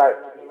where they're like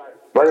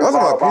bring the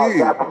ball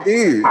out.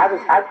 Period. I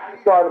just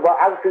starting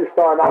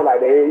out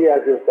like that. Yeah, I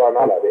just starting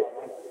out like that.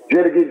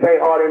 Just to get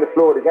James Harden in the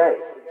floor of the game,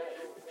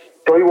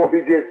 so he won't be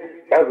just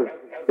as a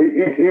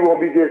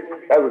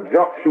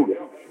jump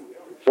shooter.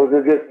 So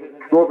just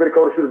go up in the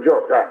court and shoot a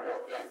jump shot.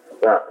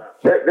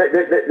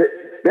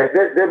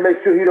 That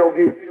makes sure he don't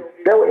get.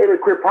 That was him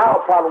and Chris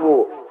Paul problem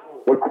was.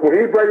 When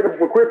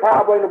Chris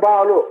Paul bring the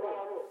ball up,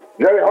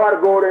 Jay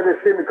Harden go there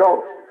and sit in the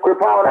corner. Chris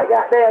Paul like,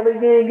 goddamn,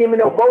 you ain't give me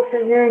no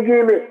motion, you ain't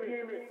give me.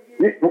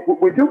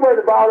 When you bring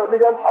the ball up,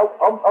 nigga,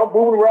 I'm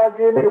moving around,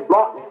 giving nigga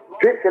block,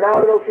 tricks and all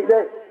of those shit.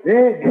 You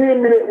ain't give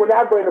me that when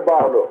I bring the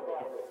ball up.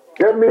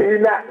 That means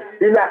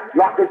he's not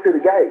locked into the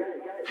game.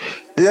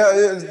 Yeah,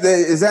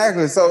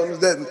 exactly. So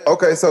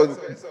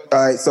all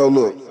right. So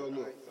look,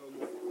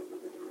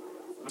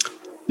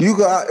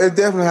 it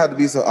definitely had to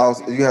be some.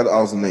 You had to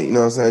alternate. You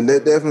know what I'm saying? They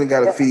definitely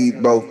got to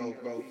feed both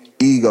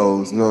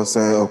egos. You know what I'm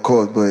saying? Of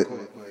course, but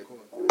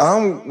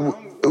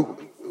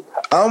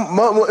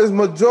it's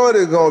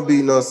majority gonna be.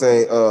 You know what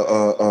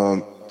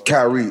I'm saying?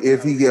 Kyrie,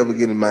 if he ever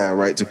get in mind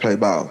right to play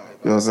ball.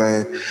 You know what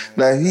I'm saying?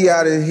 Now he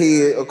out of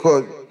here. Of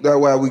course, that's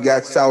why we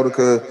got Shouter,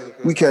 because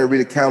we can't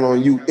really count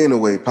on you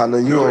anyway, partner.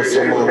 You on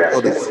some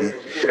other shit.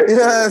 You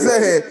know what I'm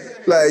saying?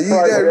 Like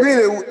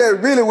that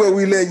really what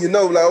we letting you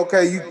know. Like,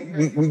 okay,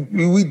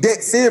 we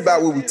dead serious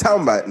about what we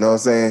talking about. You know what I'm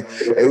saying?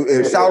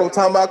 If Shouter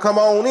talking about come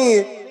on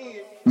in,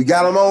 we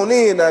got him on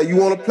in. Now you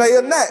want to play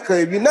or not? Because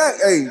if you're not,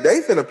 hey,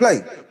 they finna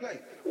play.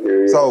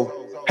 So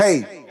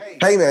hey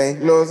man,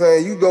 you know what I'm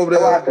saying? You go over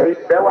there.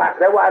 That's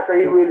why I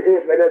say he really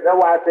is, man. That's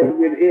why I say he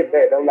really is,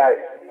 man. I'm like,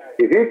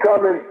 if he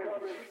coming,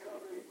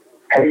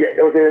 hey,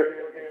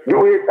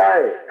 do his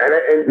thing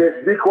and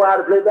just be quiet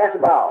and play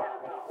basketball.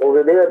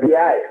 They'll be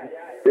all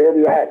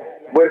right.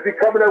 But if he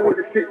coming up with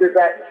the shit that's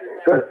like,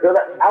 cause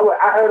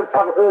I heard him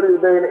talking earlier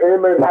today and it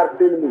made a lot of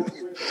sense to me.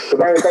 Cause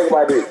I ain't think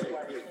about this.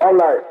 I'm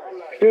like,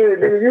 shit,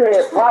 nigga, you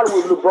had a problem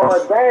with LeBron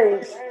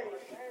James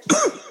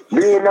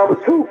being number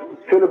 2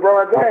 to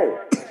LeBron James.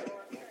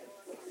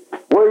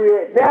 Well,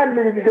 yeah, now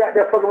niggas you got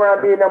that fuck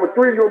around being number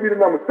 3, you're gonna be the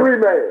number 3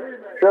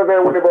 man. So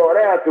then when they ball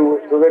down to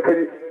it, so cause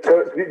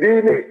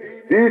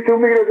these two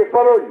niggas that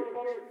follow you.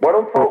 But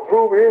them folks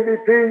prove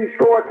MVP,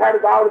 score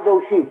titles, all of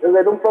those shit. So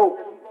them folks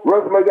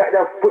resume got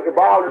them put the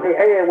ball in their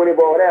hand when they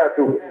ball down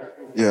to it.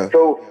 Yeah.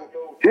 So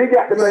he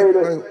got to play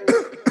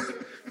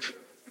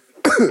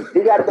he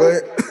got to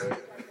play.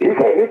 If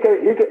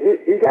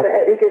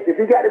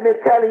he got the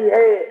mentality he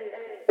had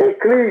in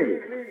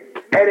Cleveland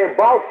and in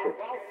Boston,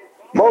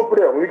 both of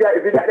them, if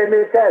he got that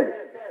mentality,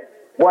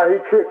 why he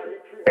tripping.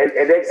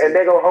 And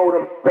they gonna hold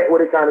him back what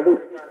they trying to do.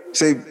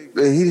 See,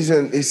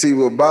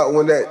 about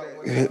when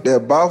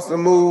that Boston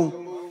move,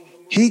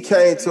 he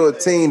came to a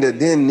team that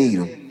didn't need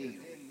him.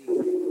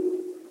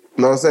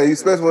 You know what I'm saying?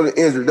 Especially when the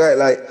injury,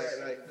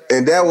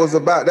 and that was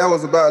about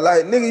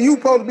like, nigga, you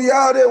supposed to be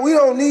out there. We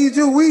don't need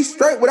you. We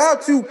straight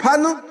without you,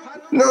 partner.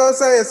 You know what I'm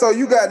saying? So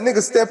you got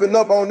niggas stepping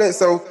up on that.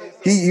 So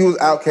he was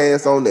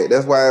outcast on that.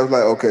 That's why I was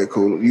like, okay,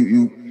 cool.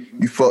 You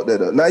fucked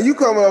that up. Now you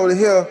coming over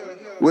here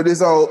with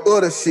this all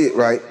other shit,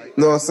 right?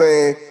 You know what I'm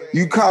saying?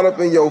 You caught up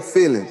in your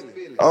feelings.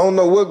 I don't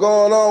know what's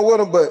going on with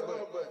him, but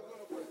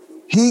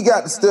he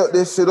got to step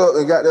this shit up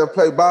and got to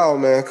play ball,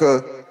 man.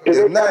 Cause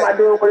if not, I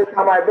doing what he's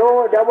talking about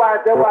doing. That's why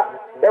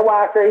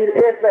I say he's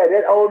the expert.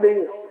 That old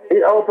nigga,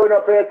 he's old putting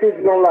up paying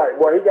attention on like,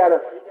 well, he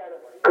gotta.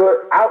 Cause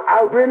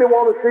I really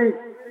want to see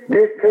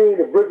this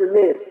team, the Brooklyn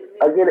Nets,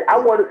 again. I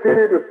want to see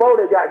this before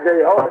they got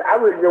Jay Harden. I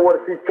really just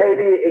want to see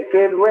KD and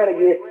Kevin Durant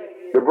again.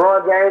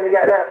 LeBron James and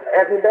got that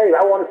Anthony Davis.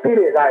 I want to see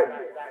that. Like,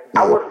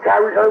 I want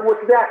Kyrie Irving.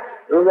 What you got?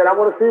 You know what I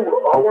want to see.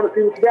 I want to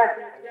see what you got.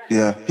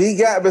 Yeah, he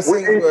got, but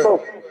see,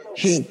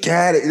 he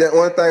got it. That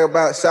one thing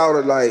about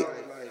Shouter, like,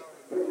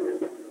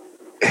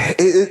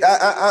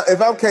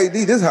 if I'm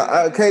KD, this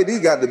how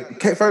KD got to.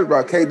 First of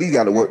all, KD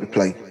got to work to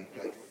play.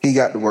 He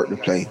got to work to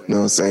play. You know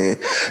what I'm saying?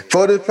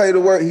 For the play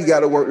to work, he got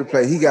to work to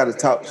play. He got to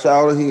talk to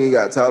Shouter. He ain't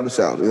got to talk to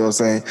Shouter. You know what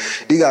I'm saying?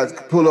 He got to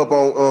pull up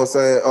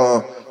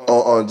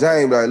on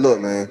James. Like, look,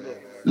 man,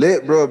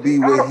 let bro be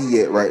where he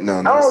at right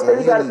now. I don't think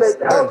he got to say.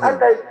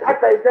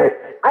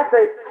 I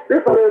say this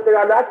is the other thing.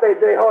 I say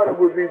Jay Harden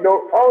would be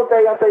no. Only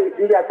thing I say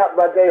he got to talk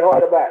about Jay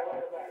Harden about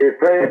is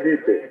playing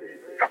defense.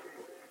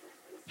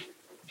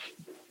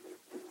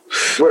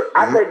 Well,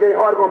 I think Jay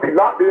Harden gonna be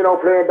locked in on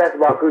playing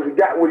basketball because he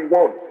got what he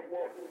wanted.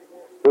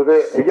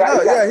 He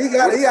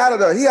out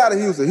of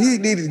Houston. He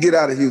needed to get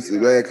out of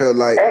Houston, man. Cause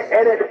like,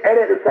 and at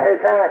the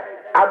same time,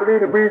 I believe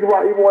the reason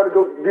why he wanted to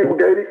go get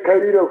with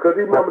KD though, because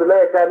he remember the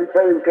last time he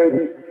played with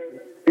KD,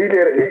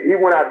 he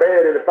went out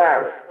bad in the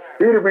finals.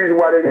 He the reason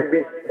why they didn't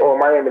beat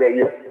Miami that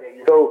year.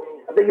 So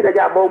I think they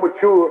got more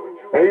mature.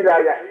 And he's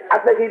like, I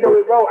think he know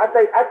his role. I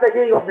think he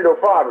ain't gonna be no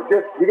problem.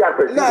 Just you gotta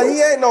play. Nah,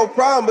 he ain't no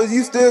problem, but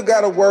you still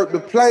gotta work the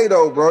play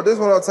though, bro. This is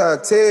what I'm trying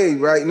to tell you,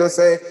 right? You know what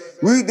I'm saying?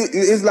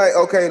 It's like,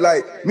 okay,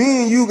 like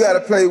me and you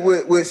gotta play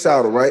with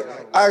Shawty, right?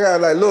 I gotta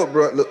like, look,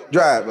 bro, look,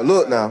 drive, but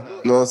look now.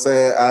 You know what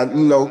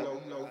I'm saying?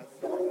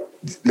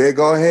 They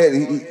go ahead.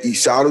 He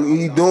Shawty,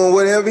 he doing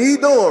whatever he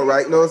doing,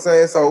 right? You know what I'm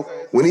saying? So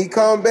when he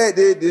come back,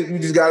 you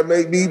just gotta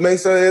make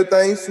sure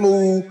everything's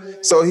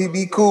smooth, so he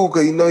be cool,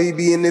 cause you know he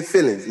be in their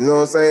feelings. You know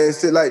what I'm saying?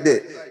 Shit like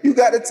that. You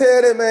got to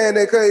tell that man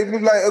that, cause you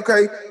like,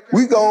 okay,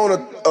 we go on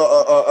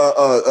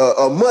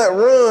a month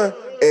run,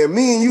 and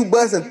me and you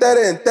busting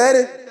 30 and 30.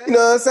 You know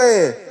what I'm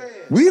saying?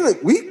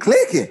 We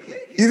clicking.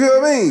 You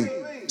feel what I mean?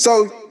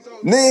 So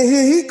then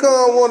he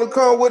want to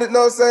come with it. You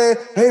know what I'm saying?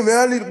 Hey man,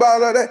 I need a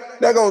ball like that.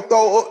 They're gonna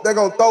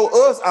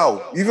throw us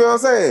out. You feel what I'm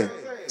saying?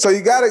 So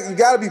you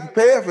gotta be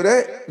prepared for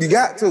that. You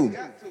got to.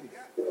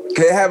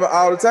 Can't happen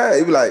all the time.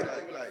 You be like,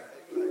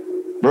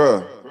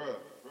 bruh,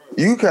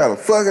 you kind of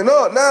fucking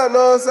up now,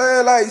 know what I'm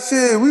saying? Like,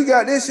 shit, we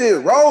got this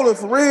shit rolling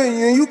for real,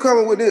 and you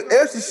coming with this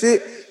extra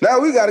shit. Now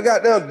we got to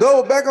goddamn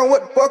double back on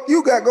what the fuck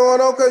you got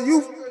going on, cause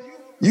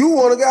you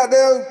want to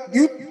goddamn,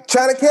 you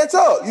trying to catch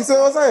up. You see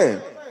what I'm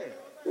saying?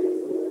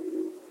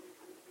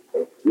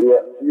 You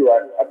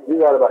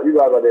right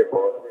about that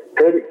part.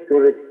 KD,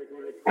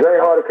 Jay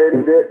Hardy,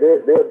 KD,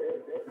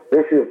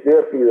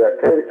 they'll figure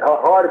that.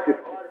 Hardy should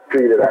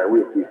figure that out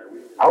real quick.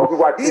 I hope you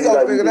watch. He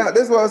gonna figure it out.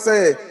 That's what I'm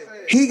saying.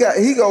 He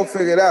gonna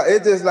figure it out.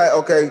 It's just like,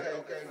 okay,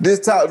 this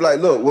time, like,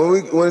 look,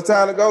 when it's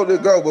time to go,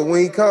 let's go. But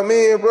when he come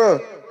in, bro,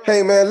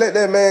 hey man, let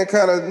that man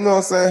kind of, you know what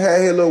I'm saying,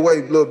 have his little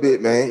weight a little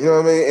bit, man. You know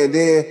what I mean? And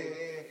then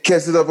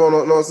catch it up on the,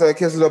 you know what I'm saying,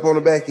 catch it up on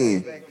the back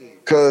end.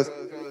 Cause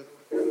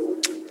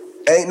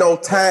ain't no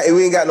time,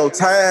 we ain't got no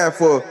time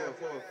for,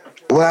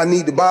 well, I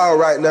need the ball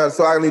right now,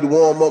 so I need to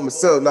warm up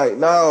myself. Like,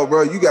 no,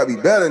 bro, you gotta be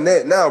better than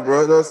that now,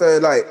 bro. You know what I'm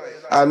saying? Like,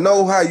 I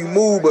know how you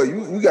move, but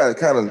you gotta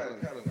kind of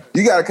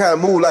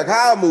move like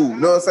how I move. You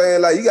know what I'm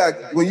saying? Like, you got,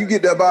 when you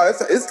get that ball,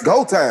 it's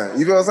go time.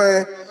 You know what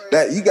I'm saying?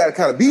 That you gotta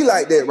kind of be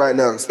like that right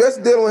now,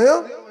 especially dealing with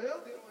him.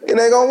 It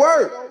ain't gonna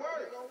work.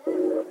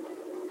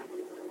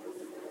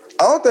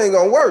 I don't think it's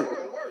gonna work.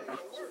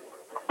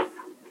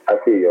 I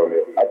see you on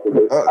that.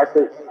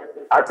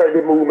 I think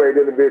this move made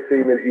them the best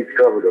team in the East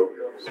cover though,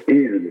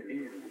 easily.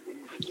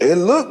 It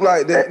looked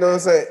like that, you know what I'm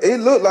saying? It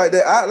looked like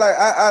that.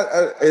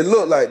 It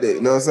looked like that,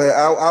 you know what I'm saying?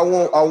 I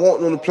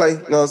want them to play, you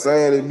know what I'm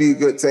saying? It'd be a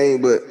good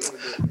team, but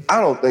I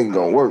don't think it's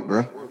gonna work,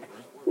 bro.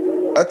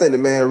 I think the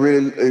man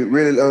really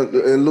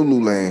in Lulu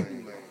land.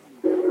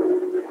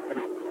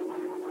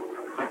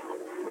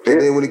 And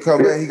then when he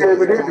come back, he gonna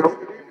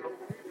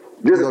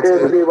This is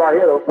KD right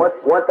here though.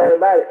 One thing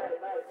about it,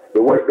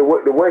 the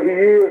way he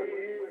is,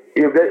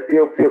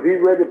 if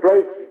he's ready to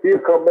play, he'll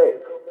come back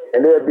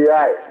and they'll be all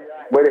right.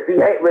 But if he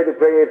ain't ready to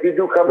play, if he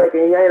do come back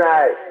and he ain't all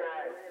right,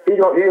 he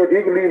can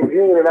leave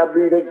again, and I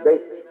believe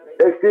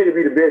they still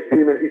be the best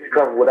team in the East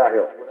Conference without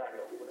him.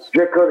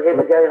 Just because him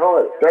and Jay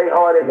Hardy. Jay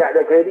Hardy got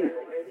that KD.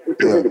 He's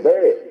too nigga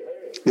bad.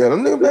 Yeah,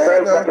 them niggas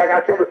bad now. Like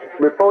I said,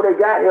 before they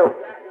got him,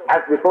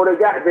 before they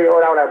got Jay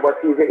Hardy, I was like, but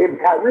see, him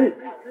and Kyrie.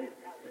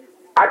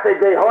 I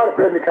think Jay Hardy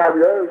better than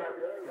Kyrie Irving.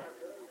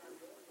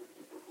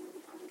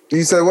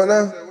 You say what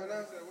now?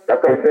 I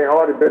think Jay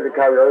Hardy better than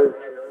Kyrie Irving.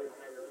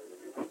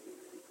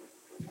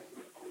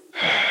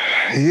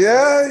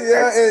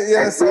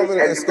 Yeah. Some of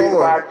that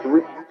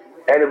scoring.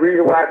 And the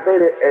reason why I say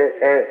that,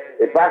 and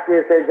if I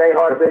could say Jay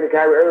Hardy better than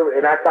Kyrie Irving,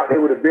 and I thought they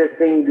were the best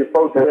team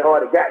before Jay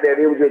Hardy got there,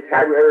 it was just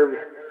Kyrie Irving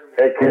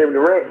and Kevin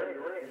Durant.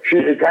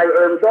 Shit, if Kyrie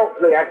Irving don't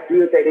play, I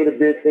still think they're the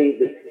best team.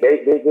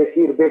 They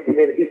see the best team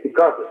in the Eastern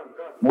Conference.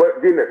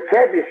 But in the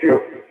championship,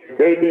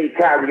 they need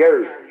Kyrie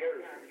Irving.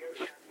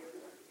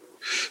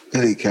 They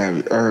need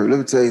Kyrie Irving. Let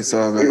me tell you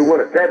something. You win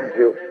a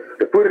championship.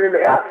 To put it in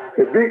the app,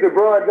 to beat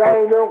LeBron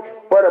James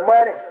for the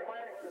money,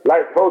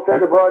 like folks say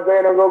LeBron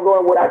James don't go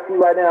and what I see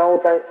right now,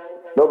 I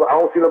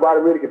don't see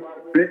nobody really can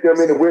beat them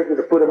in the Wizards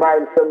to put them out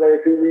in 7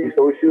 weeks,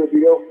 so it should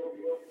be them.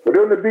 But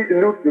them to beat the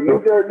New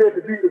Jersey Nets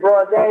to beat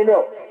LeBron James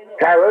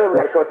Kyrie Irving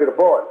got to come to the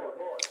party.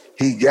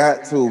 He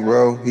got to,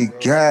 bro. He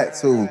got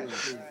to.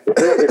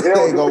 They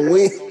ain't gonna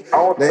win.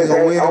 They ain't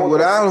gonna win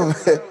without him.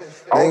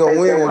 They ain't gonna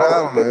win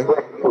without him, man.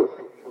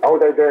 I don't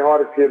think Jay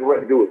Hardy kid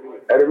to do it.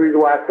 And the reason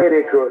why I say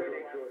that because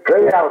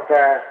play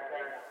outside,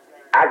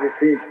 I can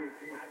see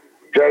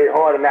Jay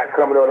Hardy not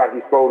coming up like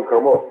he's supposed to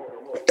come up.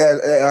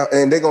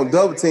 And they're gonna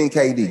double team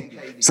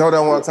KD. So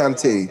that's what I'm trying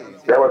to tell you.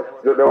 That was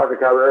the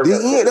Kyrie Irving.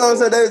 You know what I'm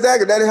saying?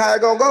 That is how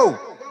it gonna go.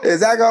 That's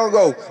exactly how it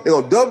gonna go. They're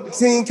gonna double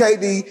team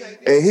KD,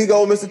 and he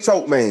gonna miss the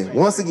choke, man.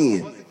 Once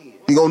again,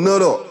 he gonna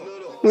nut up.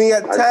 We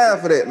ain't got time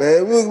for that,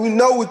 man. We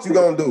know what you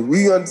gonna do.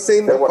 We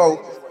understand the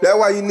folks. That's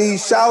why you need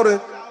shouting.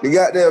 You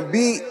got there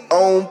be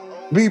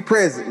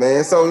present,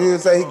 man. So you know what I'm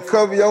saying? He can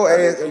cover your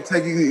ass and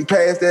take you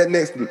past that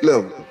next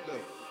level.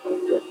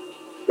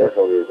 That's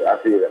what it is. I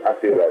feel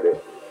like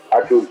that.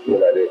 I truly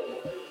feel like that.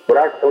 But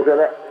I told you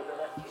that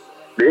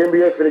the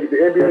NBA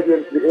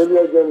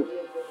getting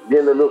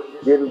getting a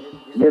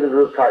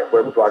little tight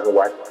for me so I can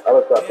watch. I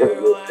don't start paying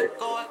a little attention.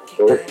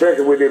 So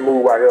especially with this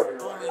move right here,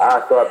 I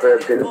start paying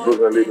attention to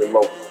Brooklyn a little bit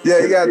more. Yeah,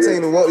 you got a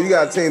team to you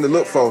got a team to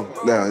look for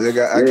now. I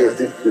got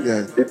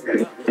Yeah.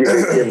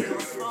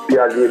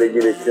 I get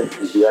it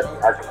chemistry. I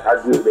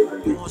do what they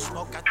can do.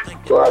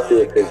 So I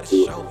pay attention to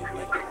it.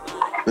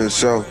 For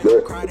sure.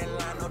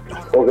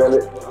 Okay,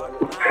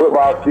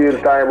 football still the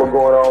thing what's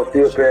going on,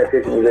 still paying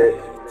attention to that.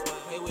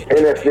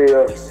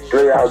 NFL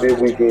play out this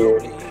weekend.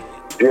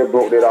 Just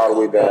broke that all the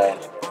way down.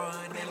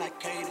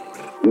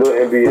 Little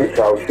NBA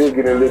talk. Still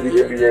getting a little bit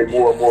NBA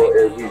more and more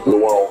as we go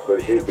on. But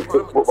the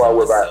football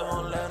was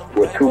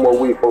about 2 more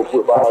weeks for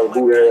football and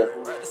boot there.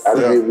 Out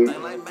of this week,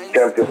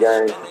 championship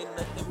game,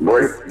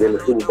 break, then the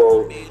Super Bowl,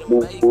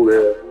 boot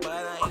there.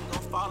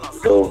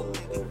 So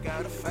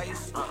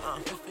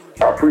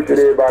I appreciate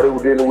everybody who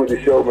dealing with the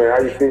show, man.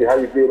 How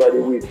you feel about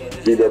this week,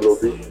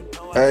 DWP?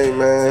 Hey,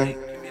 man.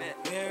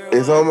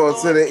 It's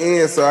almost to the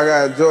end, so I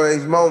gotta enjoy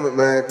each moment,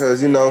 man,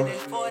 because, you know,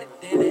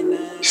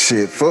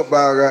 shit,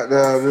 football got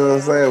down, you know what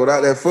I'm saying?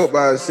 Without that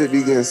football, shit be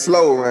getting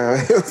slow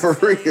around here, for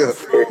real. Yeah.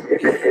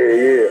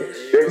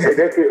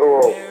 That shit,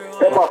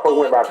 that motherfucker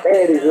went by fast.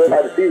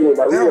 Like the season went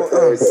by real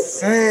fast. I'm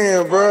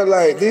saying, bro,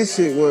 like, this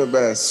shit went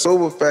by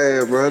super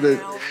fast, bro. It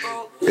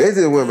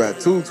just went by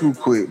too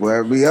quick, boy.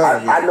 I'll be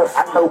honest.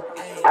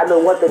 I know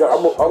one thing.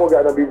 I'm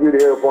gonna be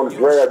really up on the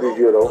draft this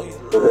year, though.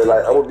 So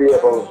like, I'm gonna be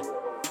up on,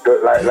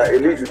 like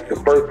at least the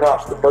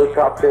first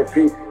top 10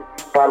 picks.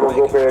 Probably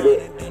gonna go past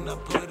that.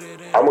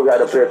 I'm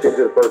gonna pay attention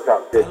to the first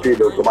top 10 picks,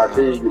 though. So my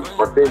team I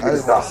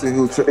just want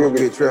to see who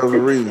get Trevor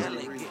Reeves.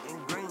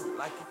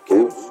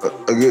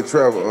 Get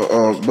Trevor,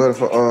 but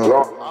for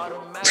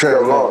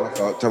Trevor Long. I'm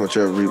talking about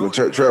Trevor Reeves,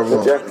 but Trevor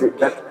Long.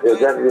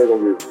 Jacksonville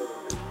gonna get.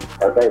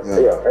 I think,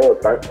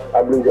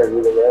 I believe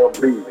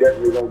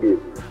Jacksonville gonna get.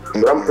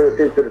 But I'm paying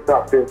attention to the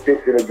top 10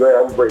 picks in the draft.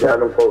 I'm gonna break down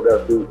them folks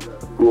there too,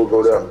 who will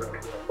go there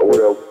or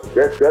whatever.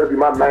 That'll be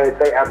my main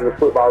thing after the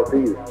football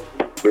season.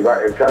 And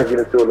try to get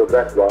into a little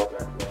basketball.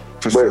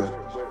 For sure.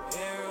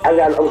 I'm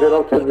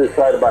just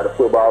excited about the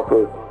football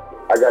because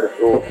I got a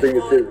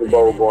senior citizen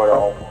bowl going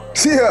on.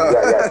 Yeah.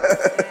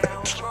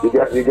 You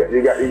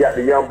got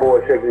the young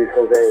boy shaking his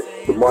head,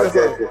 the Mark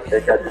Jackson,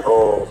 and got the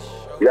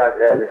Josh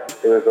Allen.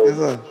 So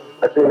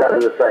I think that's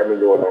the excitement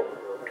going on.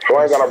 So I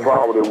ain't got no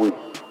problem with it week.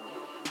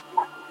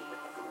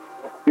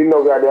 You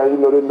know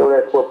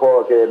that sport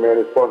podcast, man.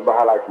 It's sponsored by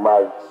Highlights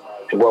Commodities.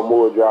 One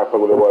more job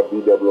talking about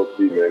BWC,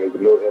 man. There's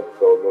another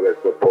episode, know that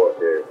sport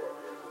podcast.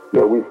 You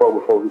know, we fuck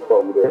with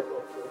that.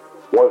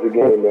 Once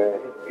again, man,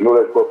 know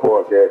that sport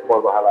podcast,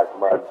 sponsored by Highlights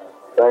Commodities.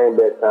 Same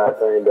bad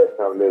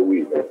time that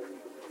week, man.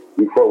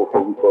 We fuck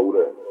with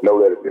that. Know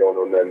that if you don't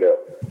know nothing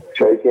else.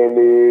 Shaking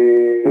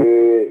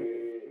it.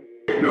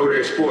 Know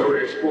that sport.